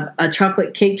have a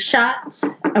chocolate cake shot.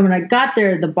 And when I got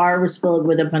there, the bar was filled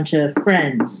with a bunch of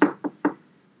friends.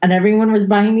 And everyone was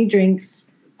buying me drinks.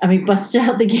 And we busted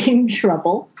out the game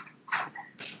Trouble.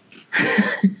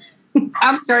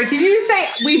 I'm sorry, did you say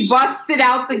we busted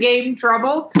out the game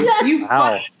Trouble? Yes. You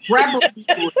fucking rebel.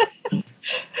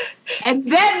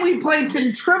 And then we played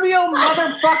some Trivial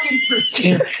Motherfucking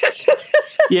Pursuit.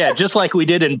 Yeah, just like we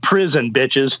did in prison,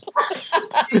 bitches.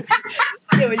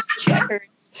 It was checkers.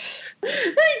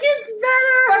 It gets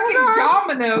better. Fucking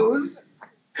dominoes.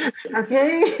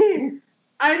 Okay.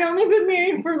 I'd only been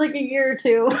married for like a year or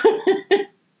two.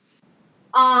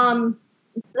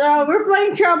 So we're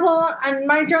playing Trouble, and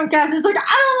my drunk ass is like, I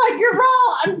don't like your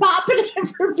roll. I'm popping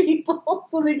it for people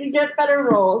so they can get better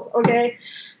rolls, okay?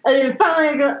 And then finally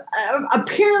I go,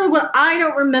 apparently what I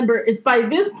don't remember is by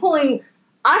this point,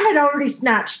 I had already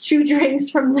snatched 2 drinks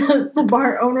from the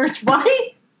bar owner's wife.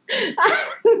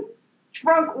 I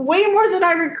drunk way more than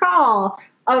I recall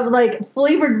of like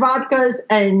flavored vodkas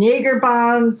and Jaeger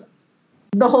bombs,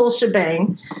 the whole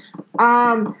shebang.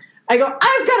 I go,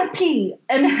 I've got to pee.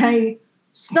 And I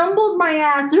stumbled my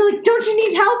ass. They're like, don't you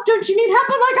need help? Don't you need help?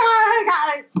 I'm like, oh, I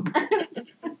got it.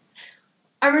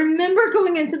 I remember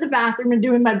going into the bathroom and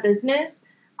doing my business.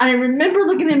 And I remember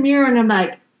looking in the mirror and I'm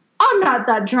like, I'm not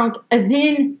that drunk. And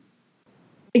then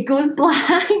it goes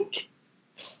black.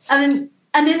 And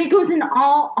then it goes in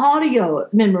all audio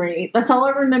memory. That's all I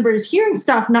remember is hearing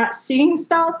stuff, not seeing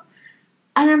stuff.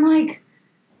 And I'm like,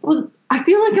 well, I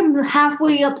feel like I'm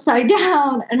halfway upside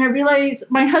down, and I realize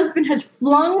my husband has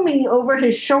flung me over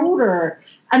his shoulder,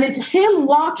 and it's him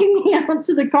walking me out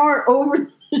to the car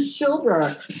over his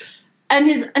shoulder.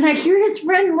 And I hear his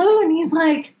friend Lou, and he's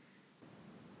like,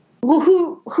 well,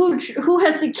 who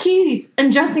has the keys?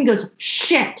 And Justin goes,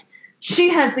 shit, she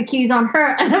has the keys on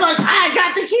her. And I'm like, I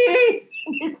got the keys.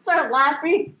 And they start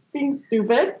laughing, being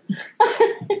stupid.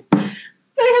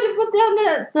 I had to put down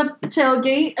the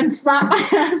tailgate and slap my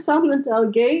ass on the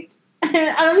tailgate.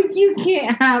 And I'm like, you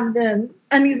can't have them.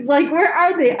 And he's like, where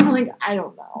are they? I'm like, I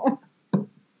don't know.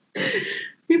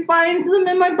 He finds them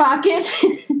in my pocket,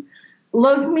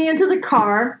 loads me into the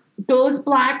car, goes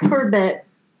black for a bit.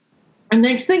 And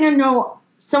next thing I know,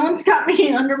 someone's got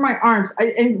me under my arms.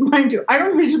 And mind you, I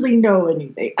don't usually know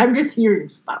anything. I'm just hearing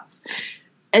stuff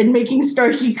and making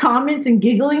snarky comments and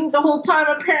giggling the whole time,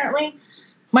 apparently.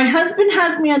 My husband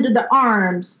has me under the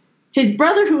arms. His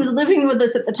brother, who was living with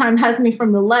us at the time, has me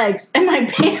from the legs, and my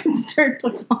pants start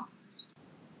to fall.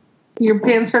 Your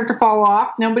pants start to fall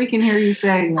off? Nobody can hear you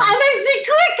saying that. And I say,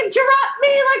 quick, drop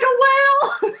me like a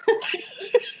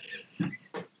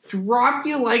whale. Drop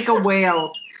you like a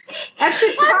whale. At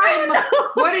the time,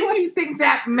 what did you think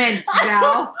that meant,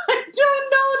 Val? I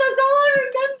don't know. That's all I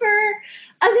remember.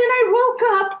 And then I woke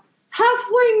up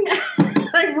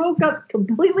I woke up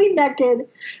completely naked,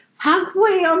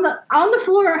 halfway on the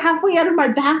floor, halfway out of my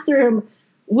bathroom,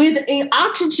 with an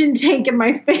oxygen tank in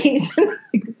my face. And I'm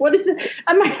like, what is it?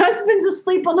 And my husband's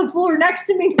asleep on the floor next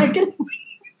to me. Like, what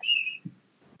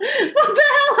the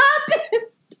hell happened?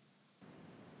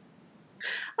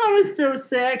 I was so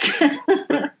sick.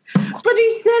 But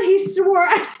he said he swore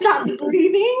I stopped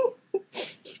breathing.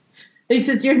 He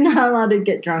says, you're not allowed to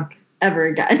get drunk ever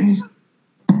again.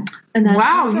 And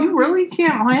wow, you really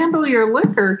can't handle your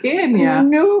liquor, can you?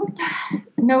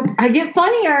 Nope. I get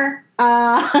funnier.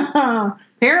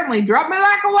 Apparently, drop me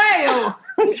like a whale.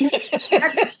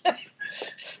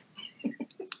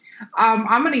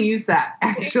 I'm going to use that,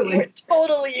 actually. We're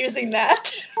totally using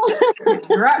that.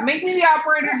 Make me the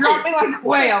operator, drop me like a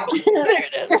whale. There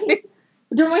it is.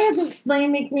 Don't I have to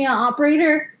explain make me an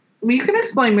operator? Well, you can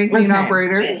explain make me an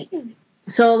operator.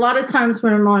 So a lot of times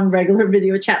when I'm on regular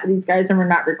video chat with these guys and we're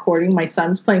not recording, my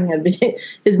son's playing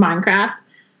his Minecraft.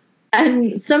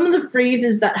 And some of the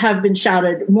phrases that have been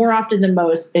shouted more often than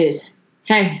most is,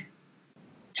 hey,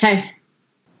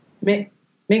 make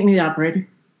me the operator.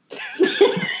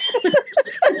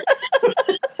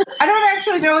 I don't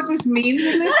actually know what this means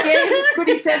in this game, but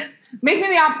he says, make me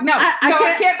the operator.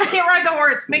 I can't write the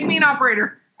words. Make me an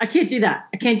operator. I can't do that.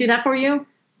 I can't do that for you,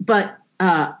 but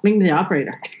make me the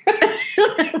operator.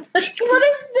 What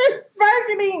is this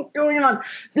marketing going on?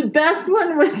 The best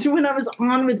one was when I was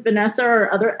on with Vanessa,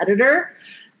 our other editor,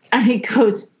 and he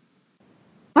goes,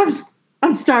 I'm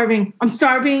starving.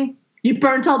 You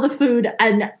burnt all the food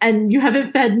and you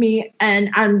haven't fed me and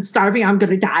I'm starving. I'm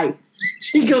going to die.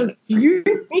 She goes, you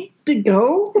need to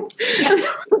go?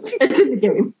 It's in the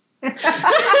game.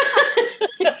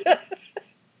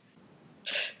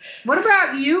 What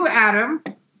about you, Adam?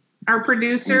 Our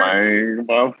producer?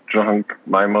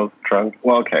 My most drunk.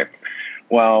 Well, okay.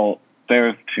 Well,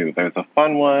 there's two. There's a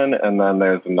fun one, and then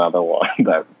there's another one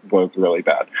that was really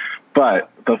bad. But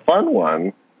the fun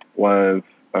one was,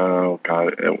 oh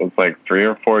God, it was like 3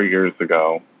 or 4 years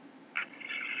ago.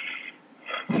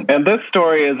 And this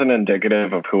story isn't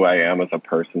indicative of who I am as a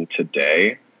person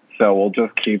today. So we'll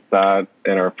just keep that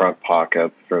in our front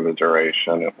pockets for the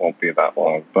duration. It won't be that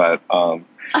long. But so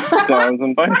I was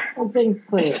invited. Things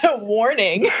clear. It's a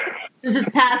warning. This is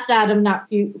past Adam, not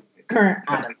current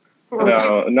Adam.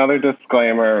 No, another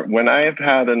disclaimer. When I've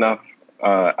had enough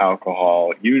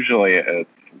alcohol, usually it's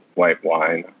white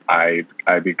wine, I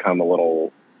become a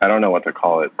little, I don't know what to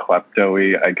call it,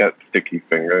 klepto-y. I get sticky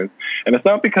fingers. And it's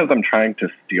not because I'm trying to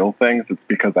steal things. It's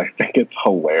because I think it's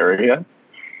hilarious.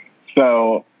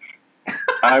 So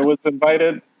I was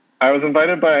invited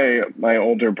by my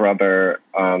older brother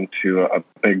to a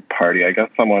big party. I guess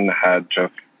someone had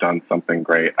just done something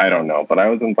great. I don't know. But I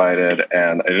was invited,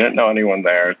 and I didn't know anyone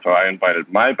there. So I invited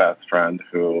my best friend,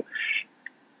 who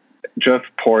just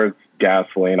pours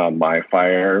gasoline on my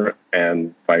fire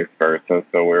and vice versa.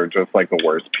 So we're just like the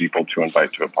worst people to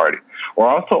invite to a party. We're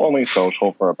also only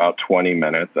social for about 20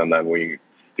 minutes, and then we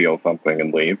steal something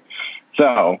and leave.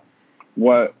 So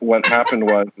what happened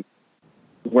was,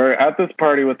 we're at this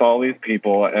party with all these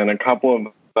people, and a couple of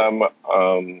them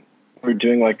were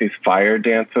doing like these fire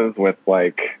dances with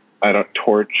like,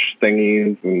 torch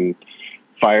thingies and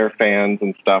fire fans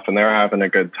and stuff, and they were having a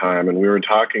good time. And we were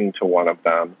talking to one of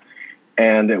them,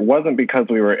 and it wasn't because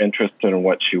we were interested in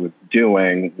what she was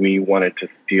doing. We wanted to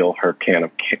steal her can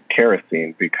of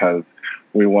kerosene because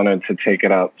we wanted to take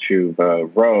it out to the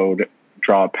road,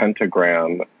 draw a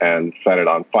pentagram, and set it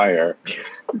on fire.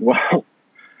 Well,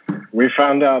 we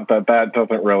found out that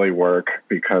doesn't really work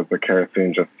because the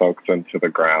kerosene just soaks into the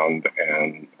ground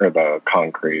or the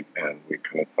concrete, and we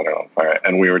couldn't set it on fire.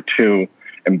 And we were too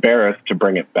embarrassed to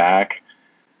bring it back.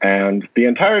 And the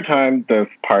entire time this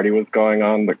party was going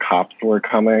on, the cops were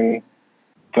coming.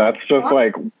 That's just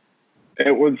like,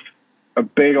 it was a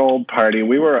big old party.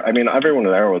 Everyone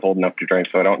there was old enough to drink,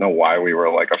 so I don't know why we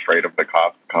were like afraid of the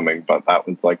cops coming, but that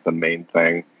was like the main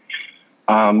thing.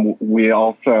 We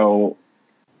also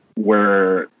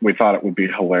we thought it would be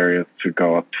hilarious to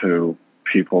go up to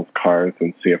people's cars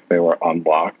and see if they were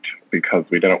unlocked, because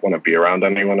we didn't want to be around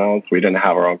anyone else. We didn't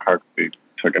have our own car. We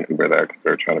took an Uber there because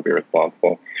we were trying to be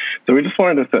responsible. So we just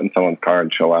wanted to sit in someone's car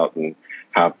and chill out and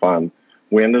have fun.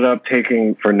 We ended up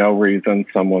taking, for no reason,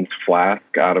 someone's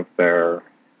flask out of their,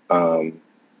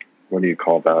 what do you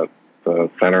call that? The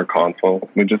center console.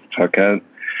 We just took it.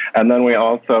 And then we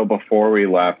also, before we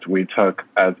left, we took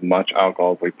as much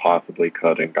alcohol as we possibly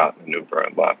could and got in an Uber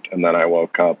and left. And then I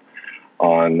woke up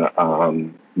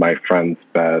on my friend's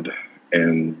bed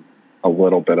in a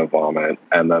little bit of vomit.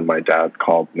 And then my dad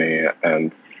called me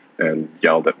and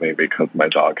yelled at me because my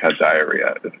dog had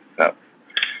diarrhea at his steps.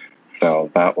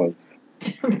 So that was...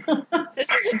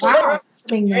 Wow.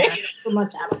 So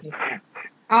much happening.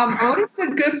 What is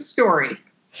a good story?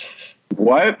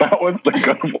 What? That was the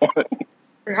good one.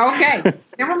 Okay,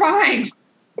 never mind.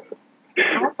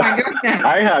 Oh my goodness.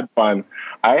 I had fun.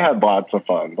 I had lots of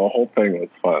fun. The whole thing was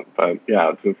fun. But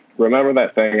yeah, just remember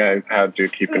that thing I had you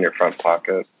keep in your front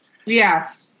pocket.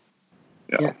 Yes.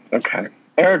 Yeah. Okay.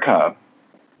 Erica.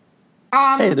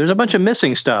 Hey, there's a bunch of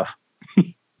missing stuff.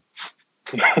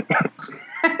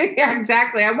 Yeah,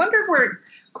 exactly. I wondered where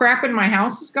crap in my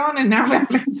house is gone, and now that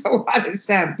makes a lot of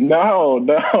sense. No.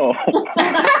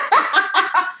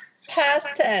 Past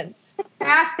tense.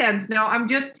 Past tense. No, I'm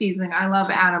just teasing. I love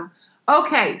Adam.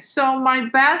 Okay, so my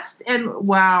best, and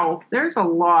wow, there's a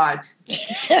lot.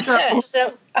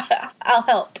 So I'll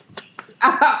help.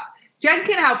 Jen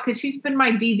can help because she's been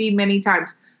my DD many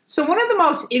times. So one of the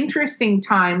most interesting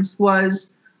times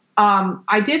was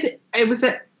it was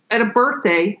at a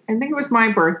birthday. I think it was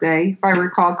my birthday, if I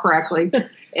recall correctly.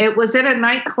 It was at a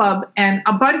nightclub, and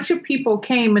a bunch of people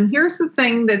came. And here's the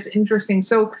thing that's interesting.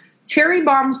 So cherry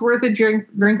bombs were the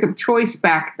drink of choice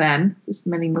back then, just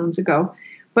many moons ago.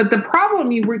 But the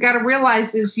problem you got to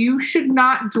realize is you should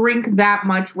not drink that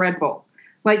much Red Bull.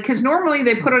 Because normally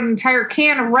they put an entire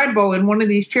can of Red Bull in one of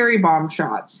these cherry bomb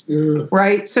shots,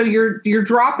 right? So you're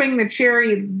dropping the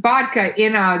cherry vodka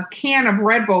in a can of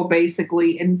Red Bull,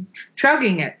 basically, and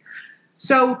chugging it.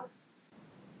 So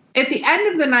at the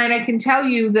end of the night, I can tell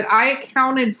you that I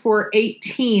accounted for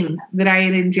 18 that I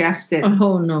had ingested.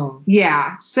 Oh, no.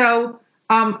 Yeah. So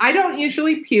I don't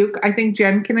usually puke. I think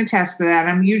Jen can attest to that.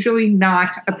 I'm usually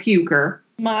not a puker.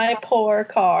 My poor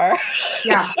car.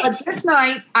 Yeah, but this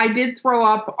night I did throw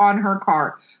up on her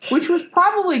car, which was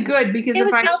probably good because It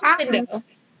was if I out the hadn't, window.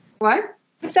 what?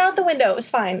 It's out the window. It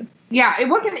was fine. Yeah, it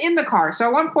wasn't in the car. So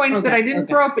at one point said I didn't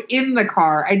throw up in the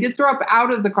car. I did throw up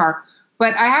out of the car,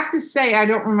 but I have to say I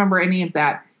don't remember any of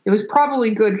that. It was probably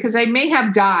good because I may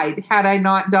have died had I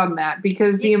not done that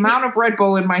because the amount of Red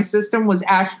Bull in my system was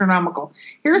astronomical.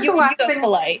 Here's the last thing.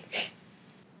 Polite.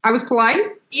 I was polite?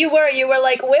 You were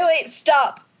like, wait,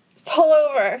 stop. Pull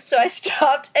over. So I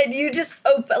stopped, and you just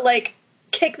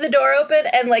kicked the door open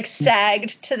and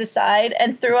sagged to the side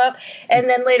and threw up. And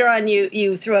then later on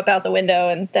you threw up out the window,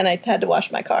 and then I had to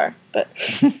wash my car. But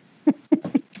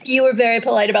you were very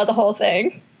polite about the whole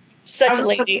thing. Such a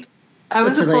lady. I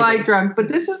was a polite drunk, but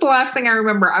this is the last thing I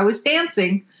remember. I was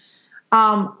dancing.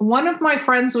 One of my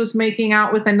friends was making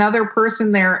out with another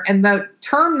person there, and the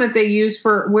term that they used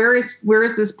for where is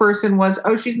this person was,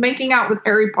 she's making out with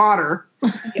Harry Potter.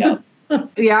 Yeah.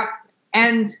 Yeah.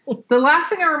 And the last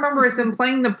thing I remember is them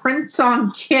playing the Prince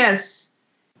song Kiss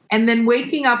and then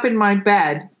waking up in my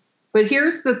bed. But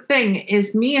here's the thing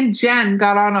is me and Jen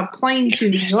got on a plane to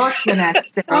New York the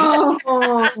next day. Oh.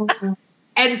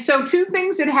 And so two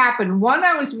things had happened. One,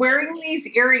 I was wearing these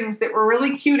earrings that were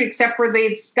really cute, except for they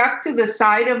had stuck to the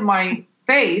side of my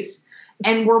face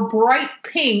and were bright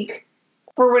pink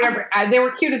for whatever. They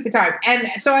were cute at the time. And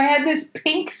so I had this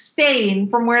pink stain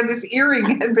from where this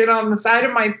earring had been on the side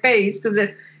of my face because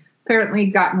it apparently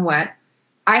had gotten wet.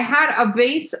 I had a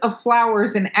vase of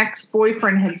flowers an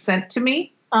ex-boyfriend had sent to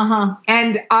me. Uh-huh.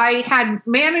 And I had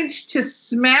managed to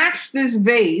smash this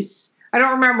vase. I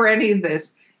don't remember any of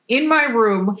this. In my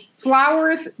room,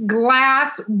 flowers,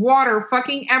 glass, water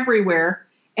fucking everywhere.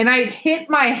 And I had hit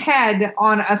my head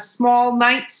on a small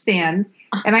nightstand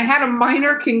and I had a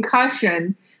minor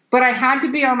concussion, but I had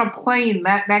to be on a plane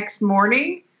that next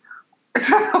morning.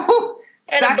 So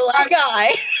and a black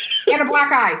eye. And a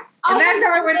black eye. And that's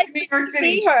how I went to New York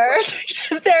City. See her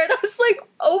there, and I was like,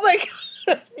 oh my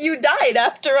God, you died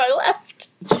after I left.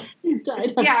 You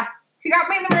died. Yeah. She got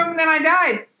me in the room and then I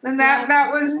died. And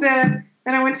that was then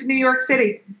I went to New York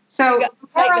City. So the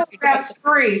moral of that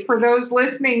story for those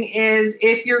listening is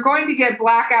if you're going to get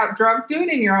blackout drunk, do it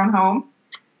in your own home.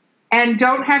 And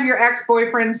don't have your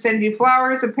ex-boyfriend send you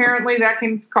flowers. Apparently that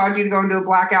can cause you to go into a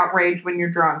blackout rage when you're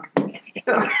drunk.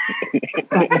 That's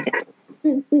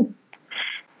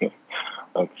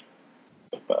the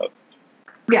best.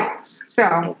 Yeah. So.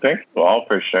 Well, thanks you all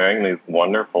for sharing these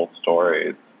wonderful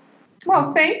stories.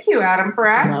 Well, thank you, Adam, for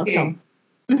asking.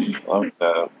 Love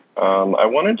that. I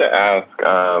wanted to ask,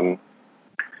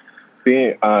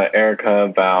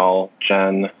 Erica, Val,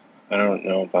 Jen, I don't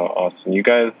know about Austin. You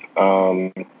guys,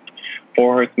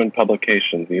 Four Horsemen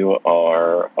Publications, you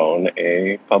own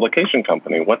a publication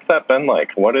company. What's that been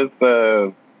like? What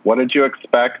did you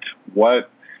expect?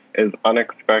 What is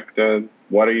unexpected?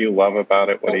 What do you love about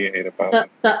it? What do you hate about it?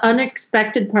 The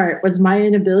unexpected part was my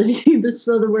inability to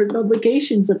spell the word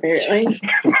publications, apparently.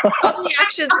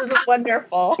 Publications is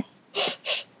wonderful.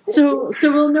 So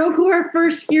we'll know who our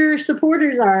first year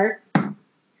supporters are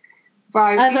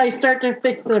as I start to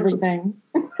fix everything.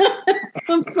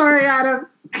 I'm sorry, Adam.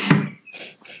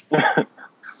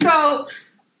 So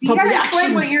you gotta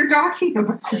explain what you're talking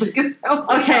about because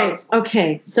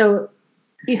Okay. So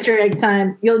Easter egg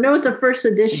time. You'll know it's a first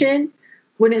edition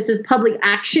when it says public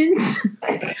actions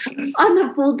on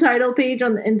the full title page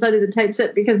on the inside of the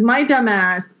typeset because my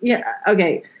dumbass. Yeah.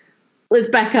 Okay. Let's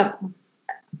back up.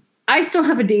 I still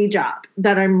have a day job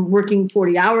that I'm working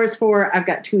 40 hours for. I've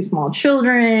got 2 small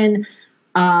children.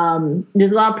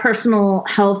 There's a lot of personal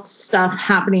health stuff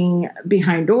happening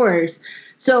behind doors.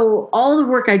 So all the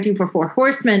work I do for Four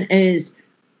Horsemen is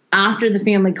after the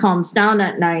family calms down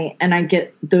at night and I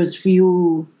get those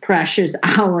few precious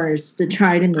hours to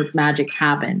try to make magic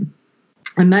happen.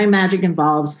 And my magic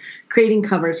involves creating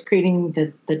covers, creating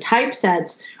the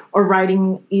typesets, or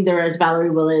writing either as Valerie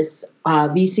Willis,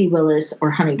 VC Willis,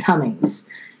 or Honey Cummings.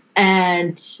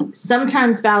 And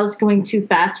sometimes Val's going too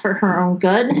fast for her own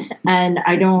good, and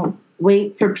I don't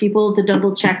wait for people to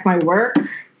double check my work.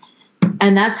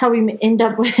 And that's how we end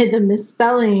up with a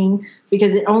misspelling,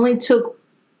 because it only took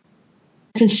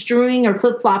construing or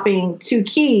flip-flopping 2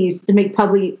 keys to make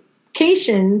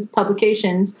publications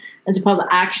into public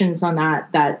actions on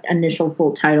that initial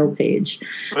full title page.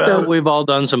 Well, so we've all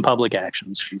done some public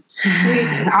actions.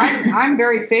 I'm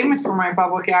very famous for my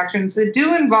public actions that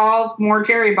do involve more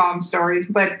cherry bomb stories,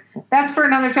 but that's for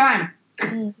another time.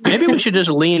 Maybe we should just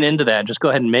lean into that. Just go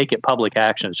ahead and make it public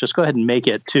actions. Just go ahead and make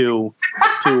it two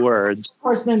words.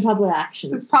 Horseman public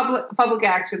actions. Public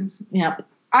actions. Yep.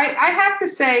 I have to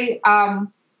say,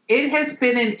 it has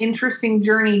been an interesting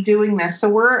journey doing this. So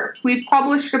we've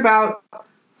published about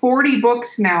 40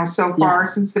 books now so far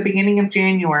since the beginning of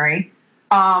January.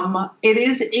 It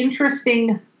is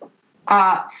interesting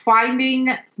finding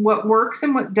what works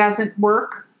and what doesn't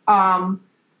work,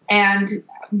 and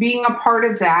being a part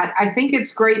of that. I think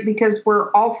it's great because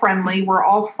we're all friendly. We're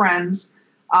all friends.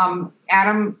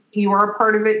 Adam, you are a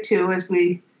part of it too, as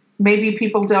we maybe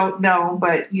people don't know,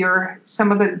 but you're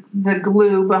some of the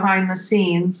glue behind the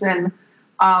scenes. And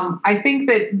I think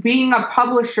that being a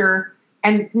publisher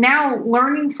and now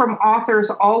learning from authors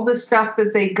all the stuff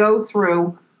that they go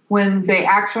through when they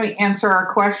actually answer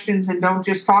our questions and don't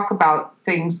just talk about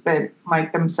things that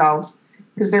like themselves,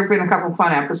 because there have been a couple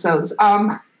fun episodes.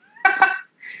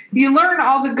 You learn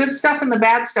all the good stuff and the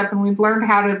bad stuff, and we've learned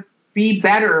how to be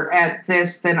better at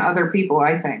this than other people,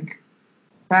 I think.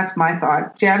 That's my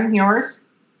thought. Jen, yours?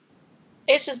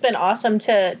 It's just been awesome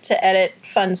to edit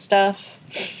fun stuff.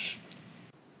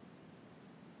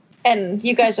 And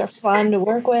you guys are fun to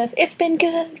work with. It's been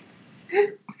good.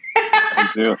 I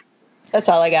do. That's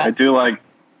all I got. I do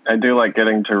like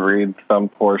getting to read some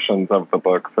portions of the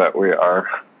books that we are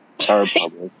published.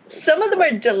 Some of them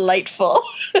are delightful.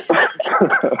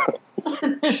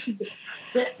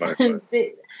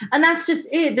 And that's just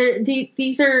it.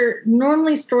 These are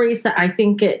normally stories that I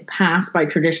think get passed by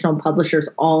traditional publishers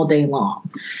all day long.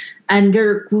 And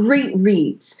they're great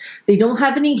reads. They don't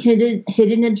have any hidden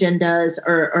agendas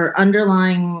or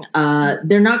underlying.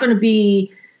 They're not going to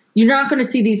be. You're not going to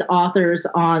see these authors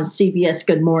on CBS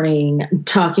Good Morning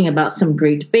talking about some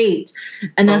great debate.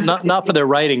 And that's not for their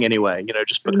writing anyway.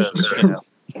 Just because.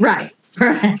 Right.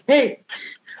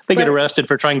 They get arrested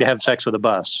for trying to have sex with a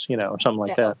bus, or something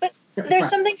like that. But there's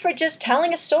something for just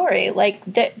telling a story. Like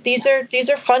these are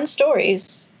fun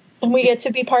stories, and we get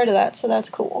to be part of that. So that's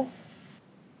cool.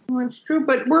 Well, it's true,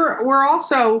 but we're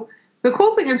also, the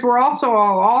cool thing is we're also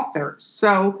all authors.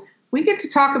 So we get to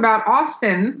talk about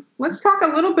Austin. Let's talk a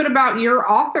little bit about your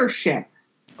authorship.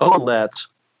 Oh, that's.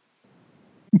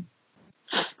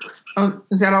 Oh,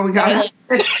 is that all we got?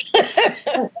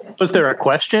 Was there a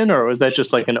question, or was that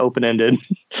just like an open-ended?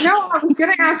 No, I was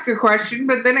going to ask a question,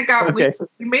 but then it got okay.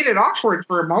 We made it awkward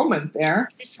for a moment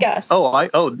there. Discuss.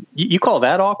 You call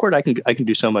that awkward? I can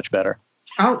do so much better.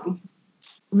 Oh,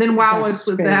 then wow us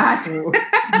with that.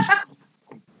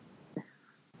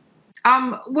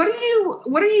 What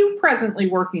are you presently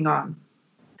working on?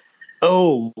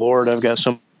 Oh Lord, I've got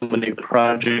so many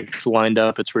projects lined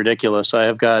up. It's ridiculous.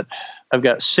 I've got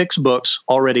 6 books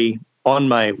already on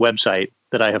my website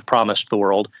that I have promised the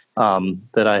world,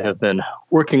 that I have been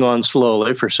working on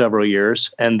slowly for several years.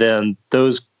 And then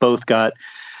those both got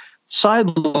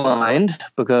sidelined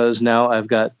because now I've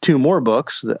got 2 more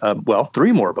books,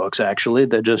 3 more books actually,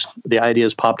 that just the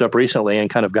ideas popped up recently and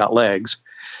kind of got legs.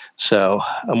 So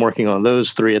I'm working on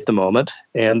those 3 at the moment.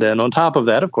 And then on top of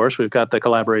that, of course, we've got the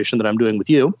collaboration that I'm doing with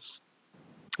you.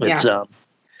 It's,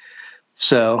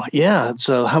 So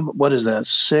what is that?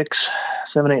 6,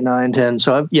 7, 8, 9, 10.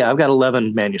 So I've got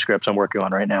 11 manuscripts I'm working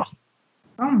on right now.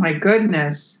 Oh my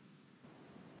goodness.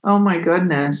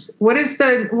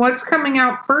 What's coming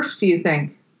out first, do you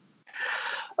think?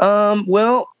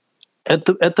 Well, at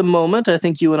the moment, I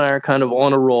think you and I are kind of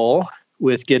on a roll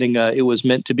with getting It Was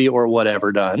Meant to Be or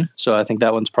Whatever done. So I think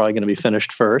that one's probably going to be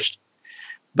finished first.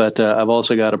 But I've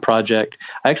also got a project.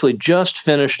 I actually just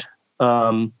finished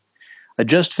one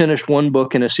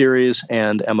book in a series,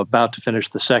 and I'm about to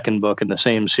finish the second book in the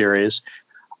same series.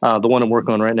 The one I'm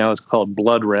working on right now is called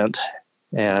Blood Rent,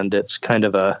 and it's kind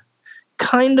of a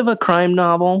crime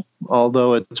novel,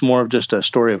 although it's more of just a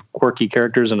story of quirky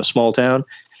characters in a small town.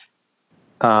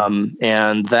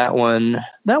 And that one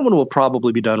will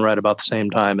probably be done right about the same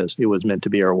time as It Was Meant to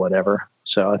Be or Whatever.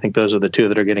 So I think those are the 2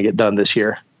 that are going to get done this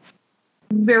year.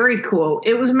 Very cool.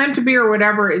 It Was Meant to Be or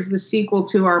Whatever is the sequel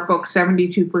to our book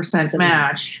 72%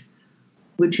 Match,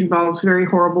 which involves very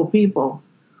horrible people.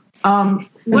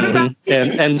 What about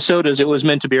and so does It Was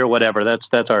Meant to Be or Whatever.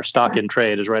 That's our stock in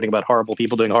trade, is writing about horrible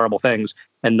people doing horrible things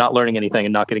and not learning anything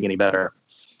and not getting any better.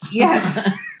 Yes.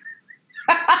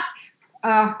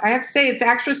 I have to say it's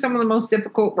actually some of the most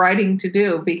difficult writing to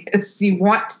do, because you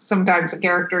want sometimes a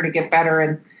character to get better,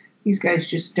 and these guys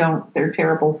just don't. They're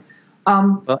terrible.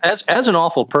 Well, as an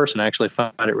awful person, I actually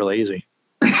find it really easy.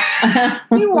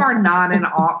 You are not an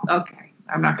awful. Okay,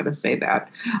 I'm not going to say that.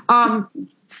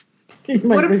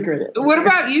 What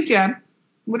about you, Jen?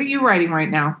 What are you writing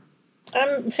right now?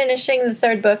 I'm finishing the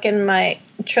 3rd book in my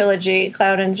trilogy,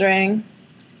 Cloudon's Ring.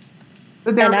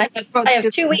 And I have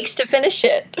 2 weeks to finish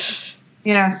it.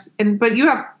 Yes, but you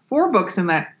have 4 books in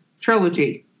that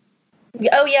trilogy.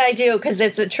 Oh, yeah, I do, because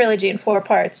it's a trilogy in 4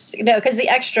 parts. No, because the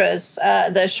extras,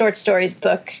 the short stories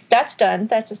book, that's done.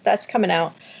 That's coming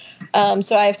out.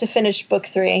 So I have to finish book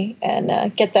 3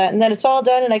 and get that. And then it's all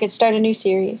done, and I can start a new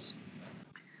series.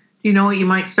 Do you know what you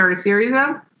might start a series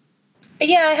of?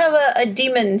 Yeah, I have a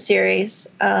demon series.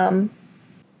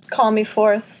 Call Me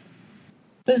Forth.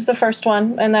 This is the first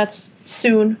one, and that's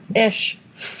soon-ish.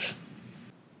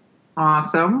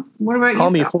 Awesome. What about you?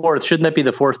 Call Me Forth. Shouldn't that be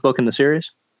the 4th book in the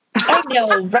series? I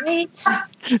know, right?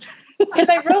 Because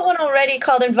I wrote one already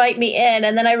called Invite Me In,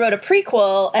 and then I wrote a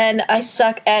prequel, and I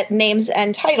suck at names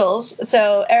and titles.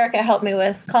 So Erica helped me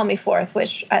with Call Me Forth,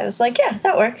 which I was like, yeah,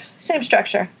 that works. Same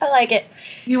structure. I like it.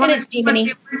 You want to it's see what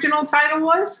demony. the original title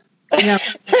was? No.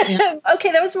 Yeah.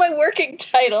 Okay, that was my working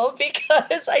title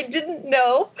because I didn't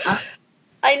know.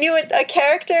 I knew a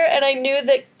character, and I knew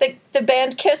that the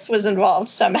band Kiss was involved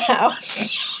somehow.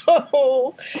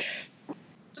 So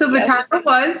the title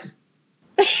was?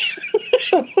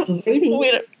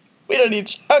 we don't need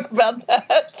to talk about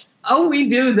that. Oh, we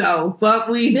do, though. But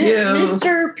we do.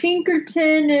 Mr.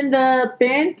 Pinkerton in the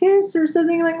band Kiss or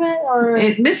something like that? Or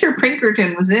Mr.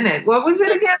 Pinkerton was in it. What was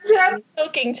it again, Jen?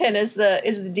 Pilkington is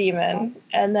the demon.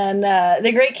 And then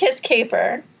the Great Kiss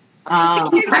Caper.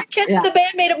 Kiss, yeah. the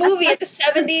band made a movie in the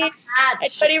 70s.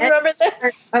 Anybody remember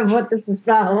this? Of what this is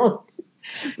about.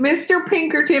 Mr.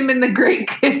 Pinkerton and the Great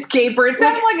Kiss Caper. It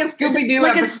sounded like a Scooby-Doo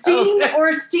like episode.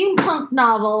 a steampunk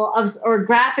novel or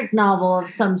graphic novel of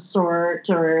some sort,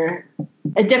 or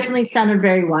it definitely sounded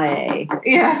very YA.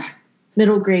 Yes.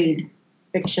 Middle grade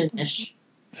fiction-ish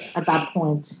at that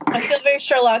point. I feel very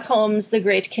Sherlock Holmes, the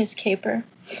Great Kiss Caper.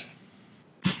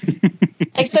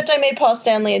 Except I made Paul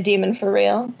Stanley a demon for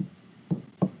real.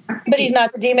 But he's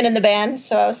not the demon in the band,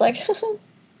 so I was like,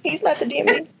 he's not the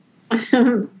demon.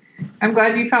 I'm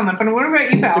glad you found that funny. What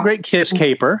about you, pal? The Great Kiss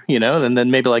Caper, and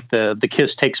then maybe like the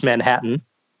Kiss Takes Manhattan.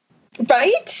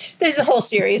 Right? There's a whole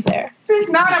series there. This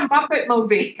is not a Muppet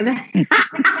movie.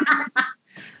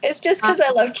 It's just because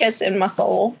I love Kiss in my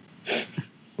soul.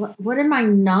 What am I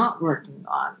not working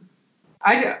on?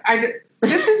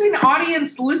 This is an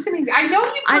audience listening. I know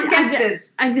you forget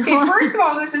this. Okay, first of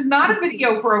all, this is not a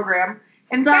video program.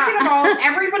 And second of all,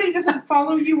 everybody doesn't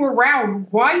follow you around.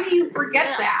 Why do you forget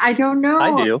that? I don't know.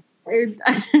 I do.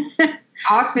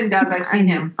 Austin does. I've seen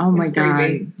him. Oh my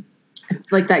God.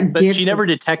 It's like that But she never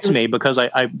detects me because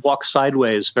I walk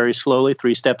sideways very slowly,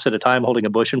 3 steps at a time, holding a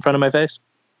bush in front of my face.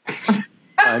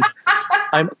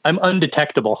 I'm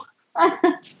undetectable. I'm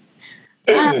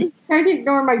trying to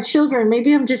ignore my children.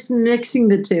 Maybe I'm just mixing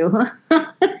the two.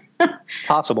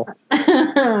 Possible.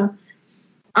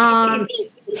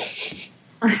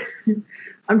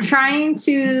 I'm trying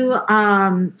to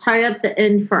tie up the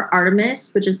end for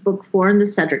Artemis, which is book 4 in the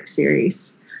Cedric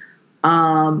series.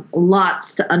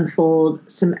 Lots to unfold,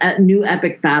 some new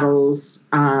epic battles,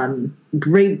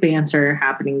 great banter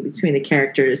happening between the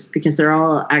characters because they're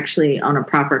all actually on a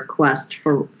proper quest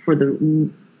for the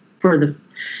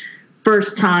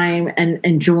first time and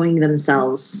enjoying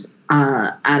themselves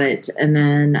at it. And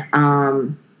then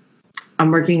I'm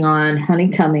working on Honey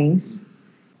Cummings,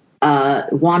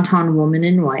 Wanton Woman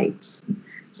in White.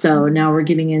 So now we're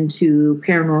getting into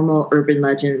paranormal urban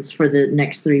legends for the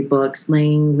next 3 books.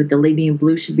 Laying with the Lady in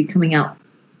Blue should be coming out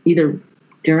either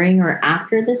during or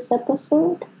after this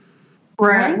episode.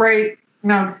 Right.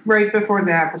 No, right before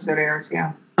the episode airs,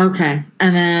 yeah. Okay.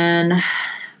 And then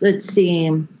let's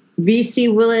see. V.C.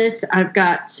 Willis, I've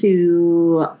got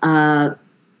a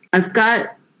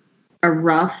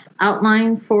rough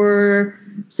outline for.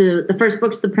 So the first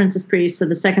book's The Princess Priest. So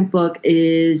the second book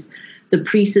is The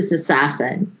Priestess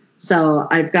Assassin. So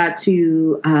I've got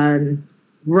to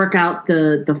work out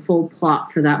the full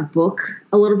plot for that book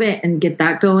a little bit and get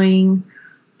that going.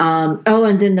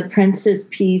 And then The Princess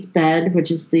Pea's Bed,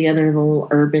 which is the other little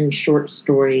urban short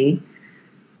story.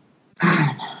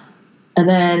 And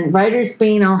then Writer's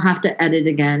Bane, I'll have to edit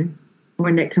again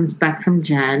when it comes back from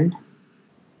Jen.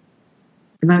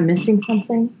 Am I missing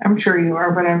something? I'm sure you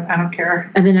are, but I don't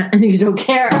care. And then you don't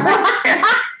care.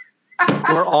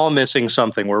 We're all missing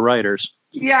something. We're writers.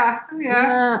 Yeah.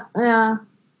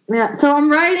 So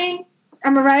I'm writing.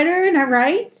 I'm a writer, and I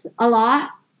write a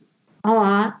lot.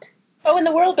 Oh, and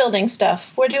the world building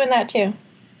stuff. We're doing that too.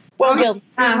 World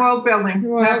building.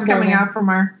 That's coming out from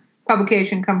our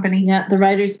publication company. Yeah, the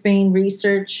Writer's Bane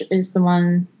research is the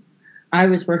one I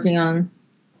was working on.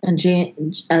 And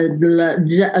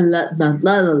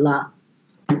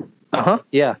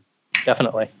Yeah,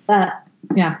 definitely.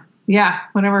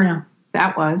 Whatever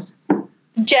that was.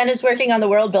 Jen is working on the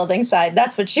world building side.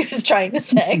 That's what she was trying to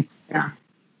say. Yeah.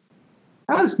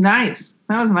 That was nice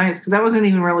because that wasn't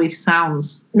even really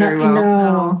sounds very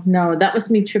well. No, that was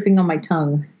me tripping on my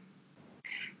tongue.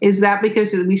 Is that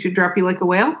because we should drop you like a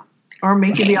whale or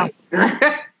make you the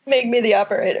operator? Make me the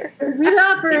operator.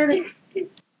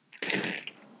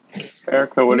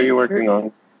 Erica, what are you working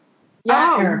on?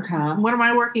 Yeah, Erica. What am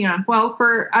I working on? Well,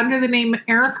 for under the name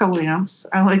Erica Lance,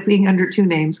 I like being under 2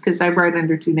 names because I write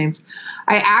under 2 names.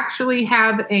 I actually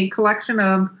have a collection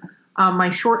of my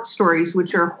short stories,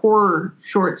 which are horror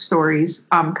short stories,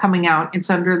 coming out. It's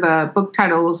under the book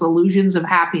title is Illusions of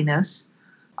Happiness.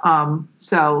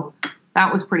 So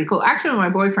that was pretty cool. Actually, my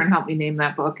boyfriend helped me name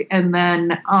that book. And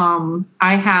then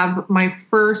I have my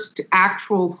first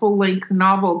actual full-length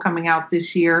novel coming out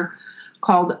this year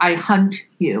called I Hunt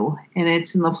You. And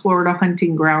it's in the Florida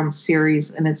Hunting Grounds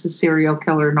series. And it's a serial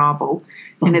killer novel.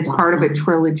 And it's part of a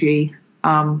trilogy.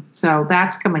 So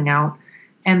that's coming out.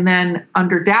 And then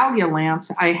under Dahlia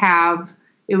Lance, I have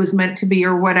It Was Meant to Be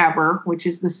or Whatever, which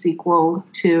is the sequel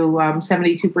to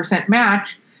 72%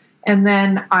 Match. And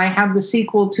then I have the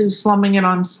sequel to Slumming It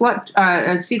on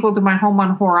a sequel to My Home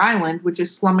on Whore Island, which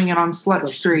is Slumming It on Slut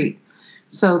Street.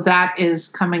 So that is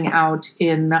coming out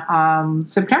in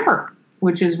September,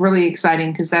 which is really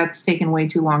exciting because that's taken way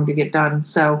too long to get done.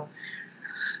 So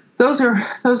those are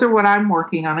what I'm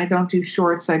working on. I don't do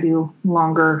shorts. I do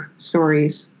longer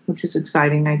stories, which is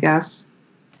exciting, I guess.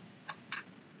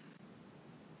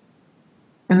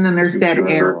 And then there's Dead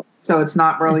Air. So it's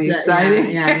not really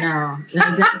exciting. Yeah, no.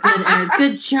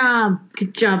 Good job.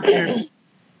 Good job, Eric.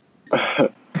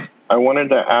 I wanted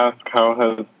to ask, how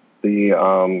has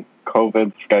the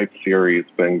COVID Skype series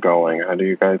been going? How do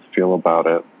you guys feel about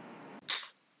it?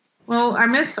 Well, I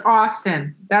missed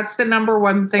Austin. That's the number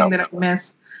one thing that I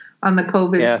missed on the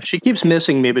COVID. Yeah, she keeps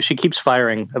missing me, but she keeps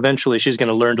firing. Eventually, she's going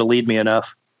to learn to lead me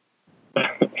enough.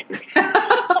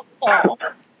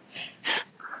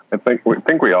 I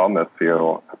think we all miss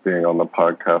you being on the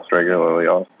podcast regularly,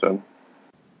 Austin.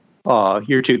 Aw,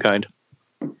 you're too kind.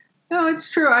 No,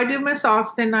 it's true. I do miss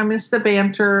Austin. I miss the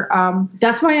banter.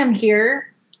 That's why I'm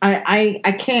here.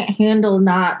 I can't handle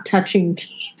not touching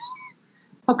people.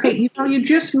 Okay, you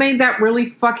just made that really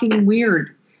fucking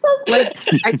weird. Like,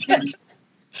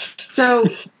 so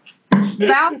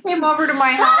Val came over to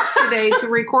my house today to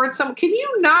record some. Can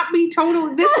you not be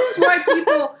totally? This is why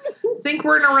people think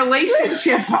we're in a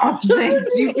relationship on things.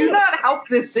 You do not help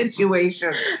this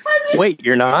situation. Wait,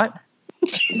 you're not?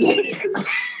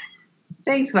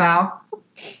 Thanks, Val.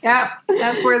 Yep,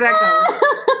 that's where that goes.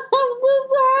 I'm so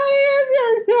sorry.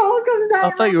 It all comes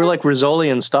out. I thought you were like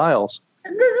Rizzoli and Styles.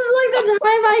 This is like the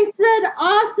time I said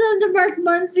awesome to Mark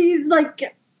Muncie's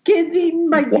like kids eating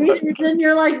my gators, and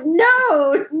you're like,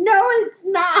 no, it's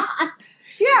not.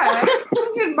 Yeah,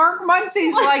 and Mark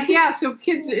Muncie's like, yeah, so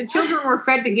children were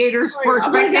fed to gators for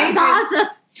expectations. That's awesome.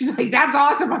 She's like, that's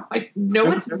awesome. I'm like,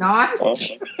 no, it's not. What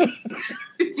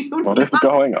is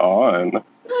going on?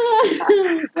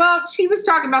 Well, she was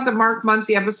talking about the Mark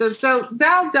Muncie episode. So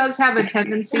Val does have a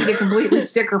tendency to completely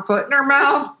stick her foot in her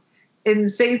mouth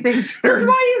and say things. That's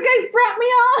why you guys brought me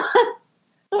on.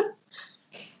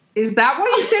 Is that why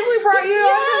you think we brought you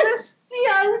on this?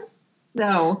 Yes.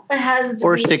 No. It has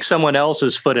Or stick someone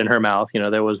else's foot in her mouth.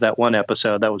 There was that one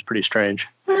episode that was pretty strange.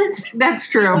 That's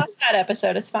true. Lost that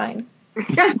episode. It's fine.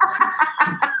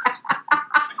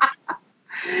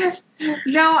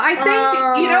 No,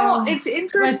 I think, it's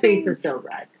interesting. My face is so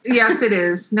red. Yes, it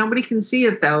is. Nobody can see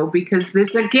it, though, because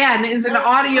this, again, is an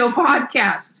audio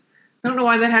podcast. I don't know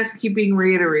why that has to keep being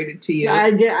reiterated to you.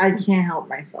 I can't help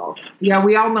myself. Yeah,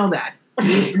 we all know that.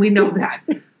 We know that.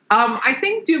 I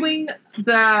think doing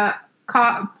the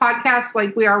podcast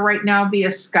like we are right now via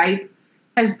Skype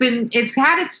it's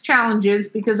had its challenges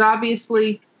because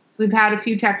obviously we've had a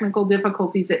few technical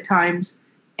difficulties at times.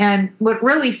 And what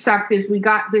really sucked is we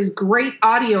got this great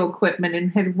audio equipment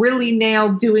and had really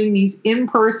nailed doing these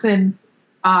in-person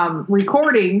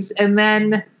recordings, and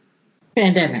then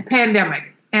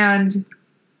pandemic. And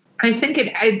I think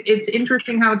it's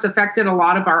interesting how it's affected a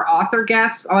lot of our author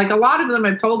guests. Like, a lot of them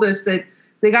have told us that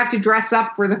they got to dress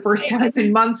up for the first time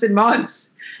in months and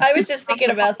months. I was just thinking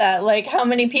about that. Like, how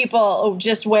many people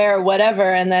just wear whatever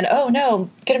and then, oh no,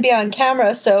 I'm going to be on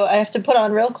camera, so I have to put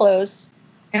on real clothes.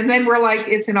 And then we're like,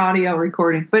 it's an audio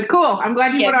recording. But cool. I'm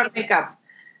glad you put on makeup.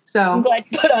 So I'm glad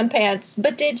you put on pants.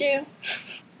 But did you?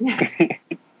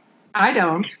 I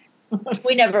don't.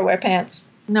 We never wear pants.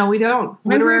 No, we don't.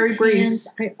 Literary breeze.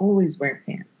 I always wear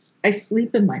pants. I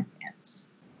sleep in my pants.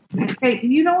 Hey,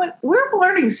 you know what? We're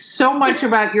learning so much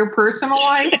about your personal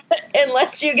life.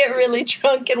 Unless you get really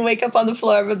drunk and wake up on the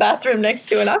floor of a bathroom next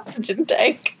to an oxygen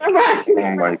tank. Oh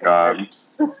my God.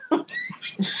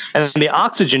 And the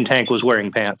oxygen tank was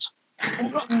wearing pants.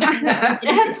 It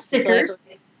had stickers.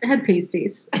 It had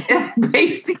pasties.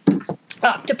 Pasties.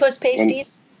 Octopus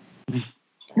pasties.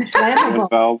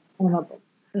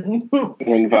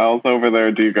 When Val's over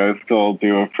there, do you guys still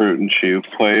do a fruit and cheese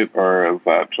plate, or is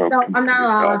that just? No, I'm not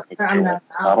allowed.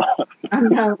 I'm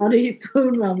not allowed to eat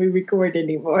food while we record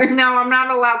anymore. No, I'm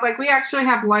not allowed. Like, we actually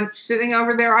have lunch sitting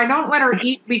over there. I don't let her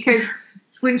eat because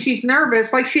when she's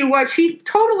nervous, like she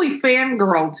totally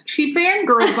fangirled. She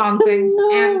fangirls on things,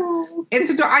 and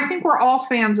I think we're all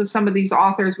fans of some of these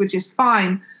authors, which is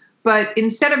fine. But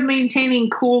instead of maintaining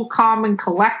cool, calm, and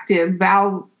collective,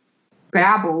 Val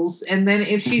babbles, and then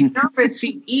if she's nervous,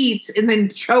 she eats and then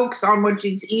chokes on what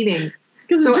she's eating.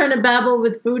 Because I'm trying to babble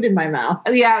with food in my mouth.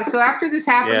 Yeah, so after this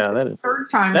happened the third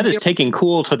time... That is taking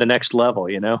cool to the next level,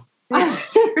 you know? That's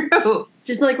true.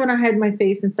 Just like when I hide my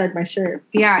face inside my shirt.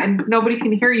 Yeah, and nobody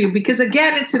can hear you because,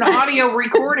 again, it's an audio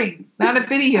recording, not a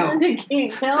video. They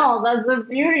can't tell. That's the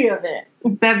beauty of it.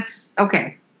 That's...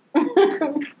 Okay.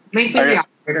 Make me the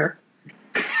operator.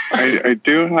 I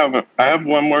have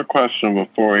one more question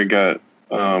before we get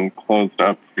closed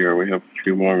up here. We have a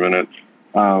few more minutes.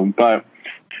 But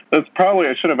that's probably,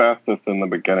 I should have asked this in the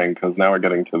beginning because now we're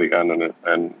getting to the end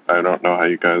and I don't know how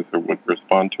you guys would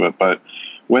respond to it. But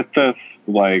with this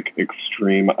like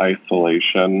extreme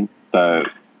isolation that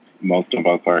most of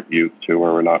us aren't used to,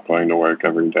 where we're not going to work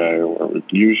every day or we're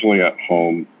usually at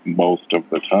home most of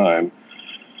the time,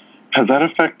 has that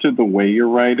affected the way you're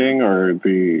writing or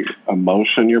the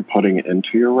emotion you're putting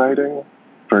into your writing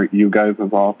for you guys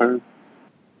as authors?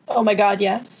 Oh my God,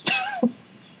 yes.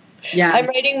 Yeah. I'm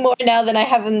writing more now than I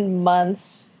have in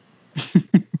months.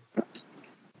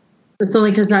 It's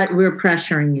only because we're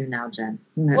pressuring you now, Jen.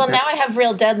 Well, now I have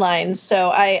real deadlines,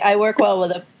 so I work well with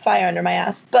a fire under my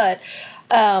ass. But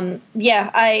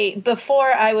before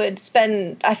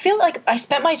I feel like I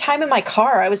spent my time in my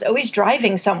car. I was always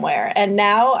driving somewhere, and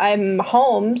now I'm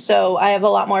home, so I have a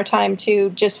lot more time to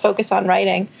just focus on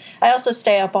writing. I also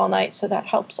stay up all night, so that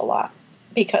helps a lot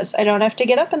because I don't have to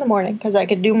get up in the morning because I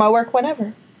could do my work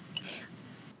whenever.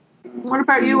 What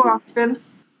about you, Austin?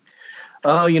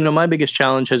 Oh, my biggest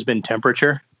challenge has been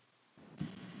temperature.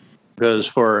 Because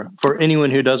for anyone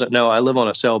who doesn't know, I live on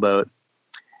a sailboat,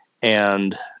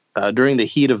 and during the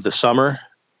heat of the summer,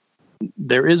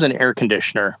 there is an air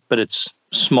conditioner, but it's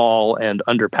small and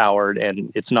underpowered, and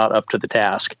it's not up to the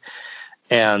task.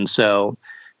 And so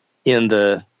in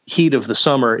the heat of the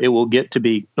summer, it will get to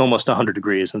be almost 100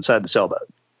 degrees inside the sailboat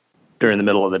during the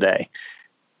middle of the day.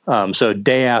 So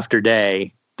day after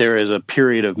day, there is a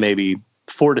period of maybe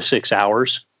 4 to 6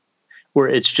 hours where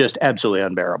it's just absolutely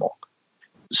unbearable.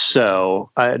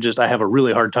 So I have a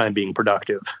really hard time being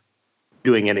productive,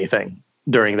 doing anything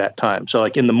during that time. So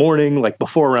like in the morning, like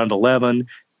before around 11,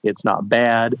 it's not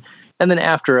bad. And then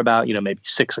after about, maybe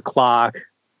 6 o'clock,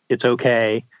 it's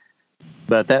okay.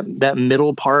 But that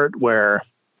middle part where,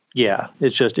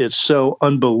 it's so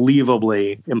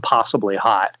unbelievably, impossibly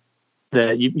hot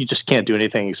that you just can't do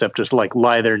anything except just like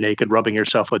lie there naked, rubbing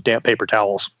yourself with damp paper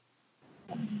towels.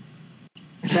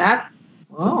 That's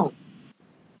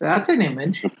an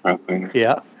image.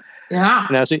 Yeah. Yeah.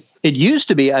 Now, see, it used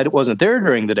to be I wasn't there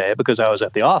during the day because I was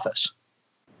at the office.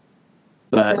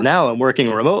 But now I'm working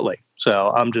remotely,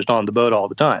 so I'm just on the boat all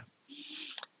the time.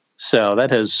 So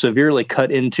that has severely cut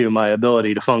into my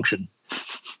ability to function.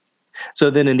 So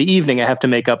then in the evening, I have to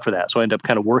make up for that. So I end up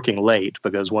kind of working late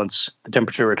because once the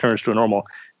temperature returns to a normal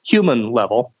human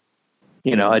level,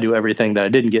 I do everything that I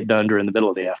didn't get done during the middle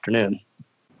of the afternoon.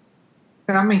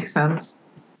 That makes sense.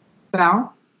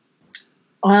 Val?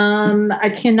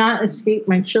 I cannot escape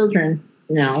my children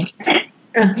now. You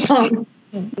have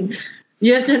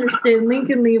to understand,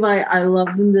 Lincoln Levi, I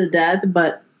love them to death,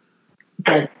 but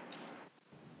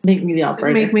make me the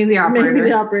operator. Make me the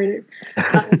operator.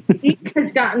 He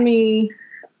has gotten me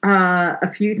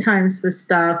a few times with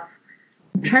stuff.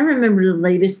 I'm trying to remember the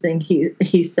latest thing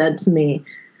he said to me.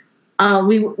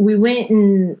 We went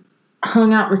and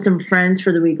hung out with some friends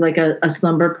for the week, like a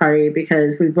slumber party,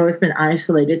 because we've both been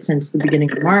isolated since the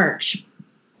beginning of March.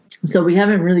 So we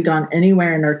haven't really gone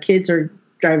anywhere, and our kids are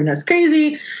driving us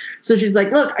crazy. So she's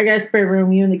like, look, I got a spare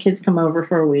room. You and the kids come over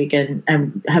for a week and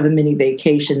have a mini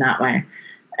vacation that way.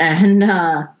 And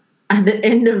at the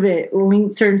end of it,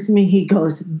 Link turns to me. He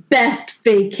goes, best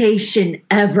vacation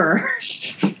ever.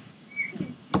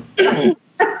 I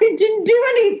didn't do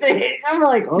anything. I'm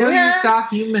like, oh, no, yeah. You saw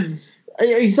humans.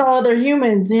 You saw other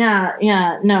humans.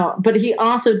 Yeah, no. But he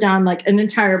also downed like an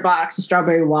entire box of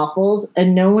strawberry waffles,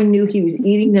 and no one knew he was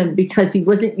eating them because he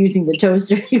wasn't using the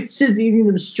toaster. He was just eating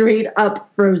them straight up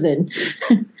frozen.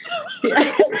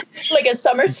 Like a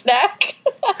summer snack.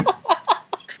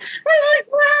 We're like,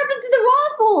 what happened to the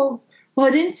waffles? Well,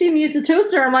 I didn't see him use the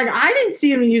toaster. I'm like, I didn't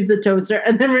see him use the toaster.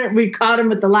 And then we caught him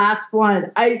with the last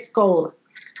one, ice cold.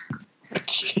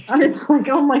 And it's like,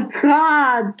 oh my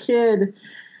God, kid.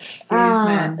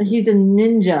 He's a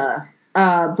ninja.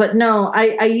 But no,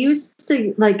 I used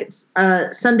to, like,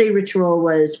 Sunday ritual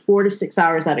was 4 to 6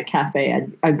 hours at a cafe.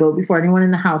 I'd go before anyone in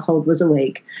the household was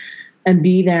awake and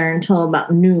be there until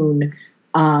about noon.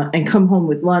 and come home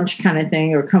with lunch kind of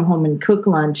thing, or come home and cook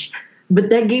lunch. But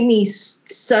that gave me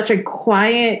such a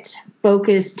quiet,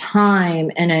 focused time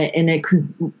and in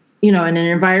an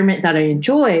environment that I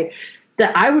enjoy,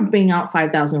 that I would bang out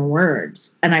 5,000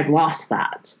 words, and I've lost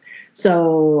that.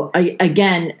 So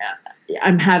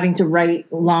I'm having to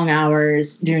write long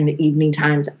hours during the evening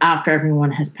times after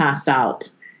everyone has passed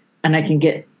out, and I can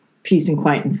get peace and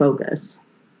quiet and focus.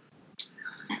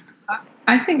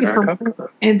 I think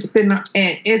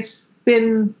it's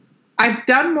been I've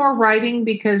done more writing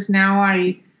because now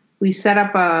we set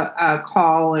up a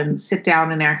call and sit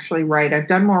down and actually write. I've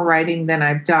done more writing than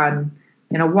I've done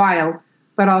in a while,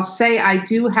 but I'll say I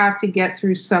do have to get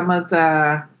through some of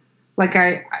the, like,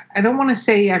 I don't want to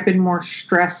say I've been more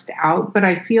stressed out, but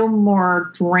I feel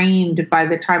more drained by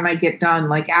the time I get done.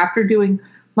 Like after doing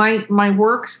my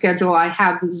work schedule, I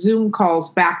have Zoom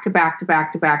calls back to back to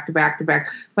back to back to back to back.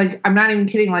 Like, I'm not even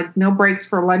kidding, like no breaks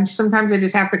for lunch. Sometimes I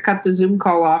just have to cut the Zoom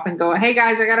call off and go, hey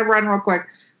guys, I got to run real quick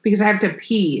because I have to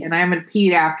pee, and I haven't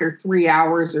peed after 3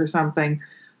 hours or something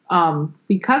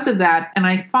because of that. And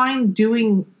I find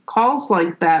doing calls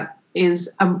like that is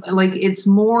like it's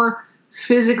more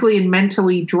physically and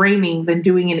mentally draining than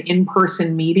doing an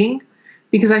in-person meeting,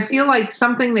 because I feel like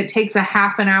something that takes a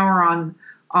half an hour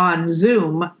on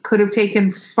Zoom could have taken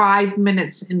 5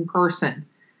 minutes in person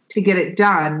to get it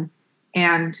done.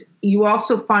 And you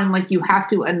also find like you have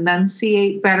to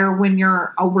enunciate better when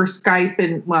you're over Skype.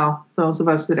 And well, those of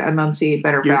us that enunciate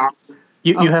better.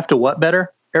 You have to what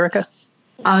better, Erica?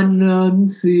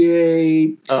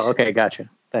 Enunciate. Oh, okay. Gotcha.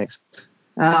 Thanks.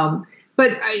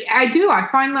 But I do. I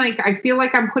find like I feel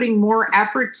like I'm putting more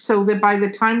effort so that by the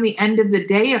time the end of the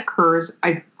day occurs,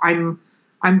 I'm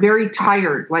very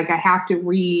tired. Like I have to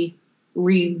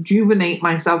rejuvenate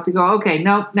myself to go, okay,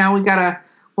 nope, now we got to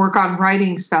work on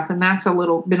writing stuff. And that's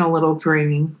been a little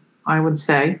draining, I would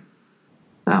say.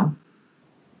 So,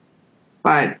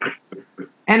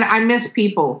 and I miss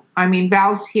people. I mean,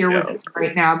 Val's here with us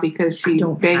right now because she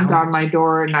banged on my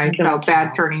door and I felt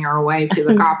bad turning her away to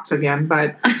the cops again.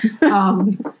 But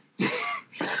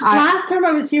last time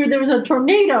I was here, there was a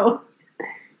tornado.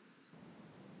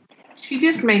 She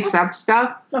just makes up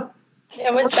stuff.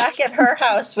 It was back at her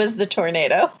house was the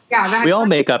tornado. Yeah, we all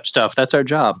make up stuff. That's our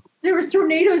job. There was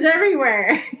tornadoes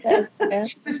everywhere. Yeah.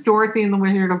 She was Dorothy and the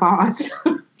Wizard of Oz.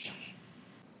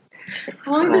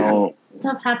 All this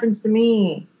stuff happens to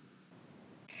me.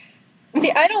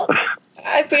 See, I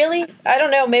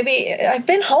don't know, maybe I've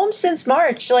been home since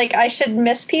March. Like I should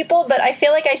miss people, but I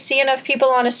feel like I see enough people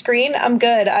on a screen. I'm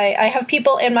good. I have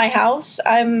people in my house.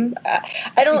 I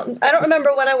don't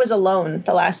remember when I was alone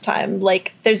the last time.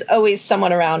 Like there's always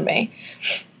someone around me.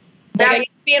 Like I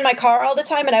used to be in my car all the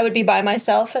time and I would be by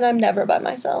myself, and I'm never by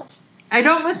myself. I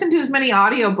don't listen to as many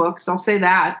audiobooks, I'll say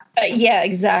that. Yeah,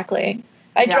 exactly.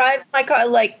 I drive my car,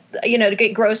 like, to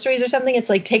get groceries or something. It's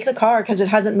like, take the car because it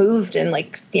hasn't moved in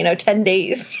 10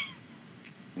 days.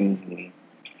 Mm-hmm.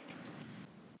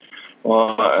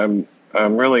 Well,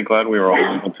 I'm really glad we were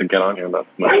all able to get on here. That's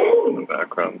my in the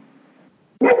background.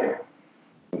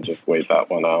 And just wait that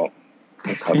one out.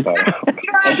 I'll cut that out.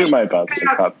 I'll do my best to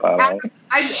cut that out.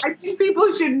 I think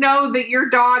people should know that your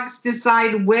dogs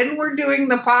decide when we're doing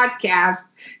the podcast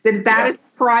that is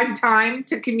prime time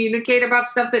to communicate about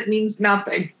stuff that means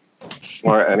nothing.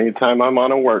 Or anytime I'm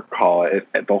on a work call,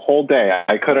 the whole day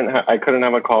I couldn't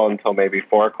have a call until maybe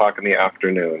 4:00 in the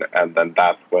afternoon, and then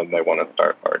that's when they want to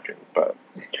start barging. But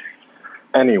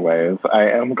anyways, I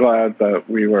am glad that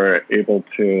we were able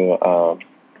to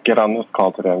get on this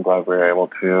call today. I'm glad we were able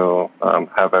to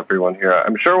have everyone here.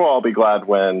 I'm sure we'll all be glad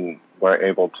when we're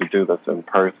able to do this in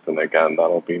person again.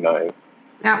 That'll be nice.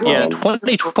 Yeah,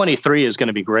 2023 is going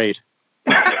to be great.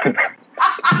 So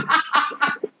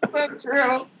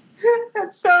true.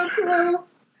 That's so true.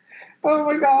 Oh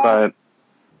my God.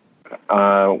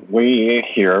 But we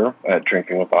here at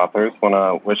Drinking with Authors want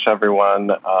to wish everyone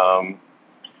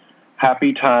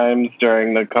happy times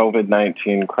during the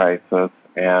COVID-19 crisis,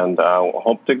 and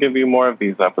hope to give you more of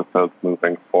these episodes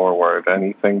moving forward.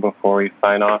 Anything before we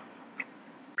sign off,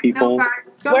 people? No,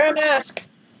 guys, wear a mask.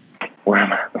 Wear a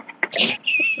mask.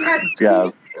 Yeah.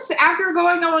 After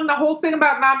going on the whole thing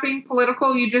about not being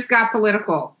political, you just got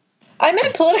political. I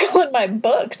meant political in my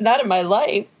books, not in my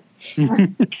life.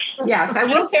 Yes, I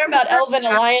will care about elven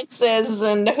alliances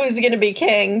and who's going to be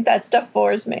king. That stuff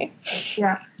bores me.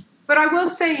 Yeah. But I will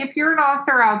say, if you're an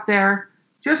author out there,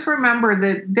 just remember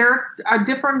that there are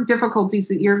different difficulties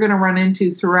that you're going to run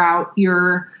into throughout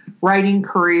your writing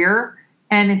career.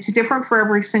 And it's different for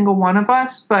every single one of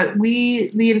us. But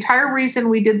the entire reason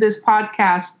we did this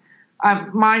podcast,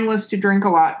 mine was to drink a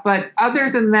lot. But other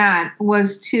than that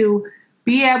was to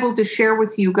be able to share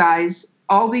with you guys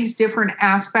all these different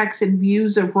aspects and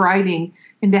views of writing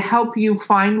and to help you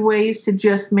find ways to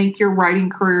just make your writing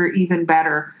career even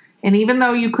better. And even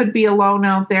though you could be alone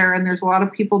out there and there's a lot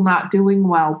of people not doing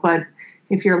well, but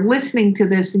if you're listening to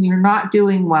this and you're not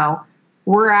doing well,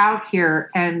 we're out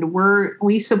here and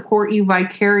we support you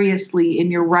vicariously in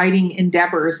your writing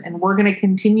endeavors, and we're going to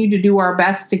continue to do our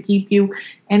best to keep you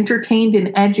entertained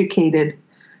and educated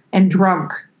and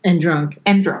drunk. And drunk.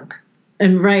 And drunk.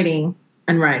 And writing.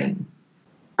 And writing.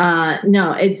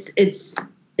 No,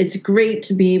 it's great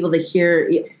to be able to hear,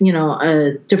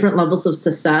 different levels of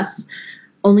success.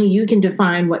 Only you can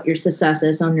define what your success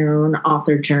is on your own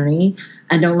author journey,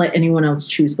 and don't let anyone else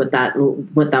choose what that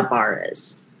bar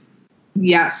is.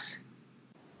 Yes.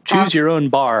 Choose your own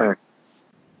bar.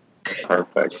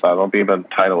 Perfect. That'll be the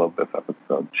title of this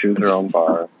episode. Choose your own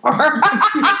bar.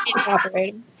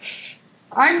 I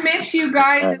miss you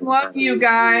guys and love you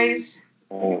guys.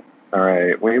 All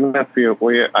right. We miss you.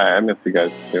 I miss you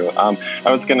guys too. I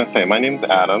was going to say, my name's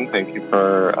Adam. Thank you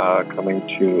for coming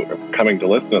to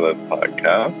listen to this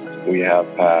podcast. We have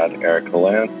had Erica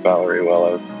Lance, Valerie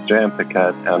Willis, Jan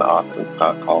Paquette, and Austin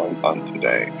Scott Collins on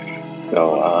today.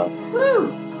 So,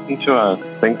 listen to us.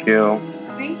 Thank you.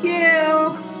 Thank you.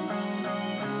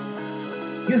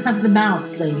 You have the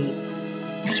mouse, lady.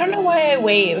 I don't know why I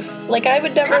wave. Like, I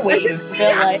would never wave in real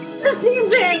life. The same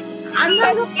thing. I'm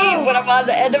not wave when I'm on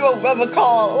the end of a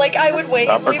call. Like, I would wave.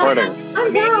 Stop recording.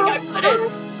 I'm Maybe down. I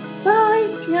wouldn't. Bye.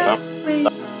 Yeah.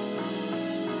 Stop.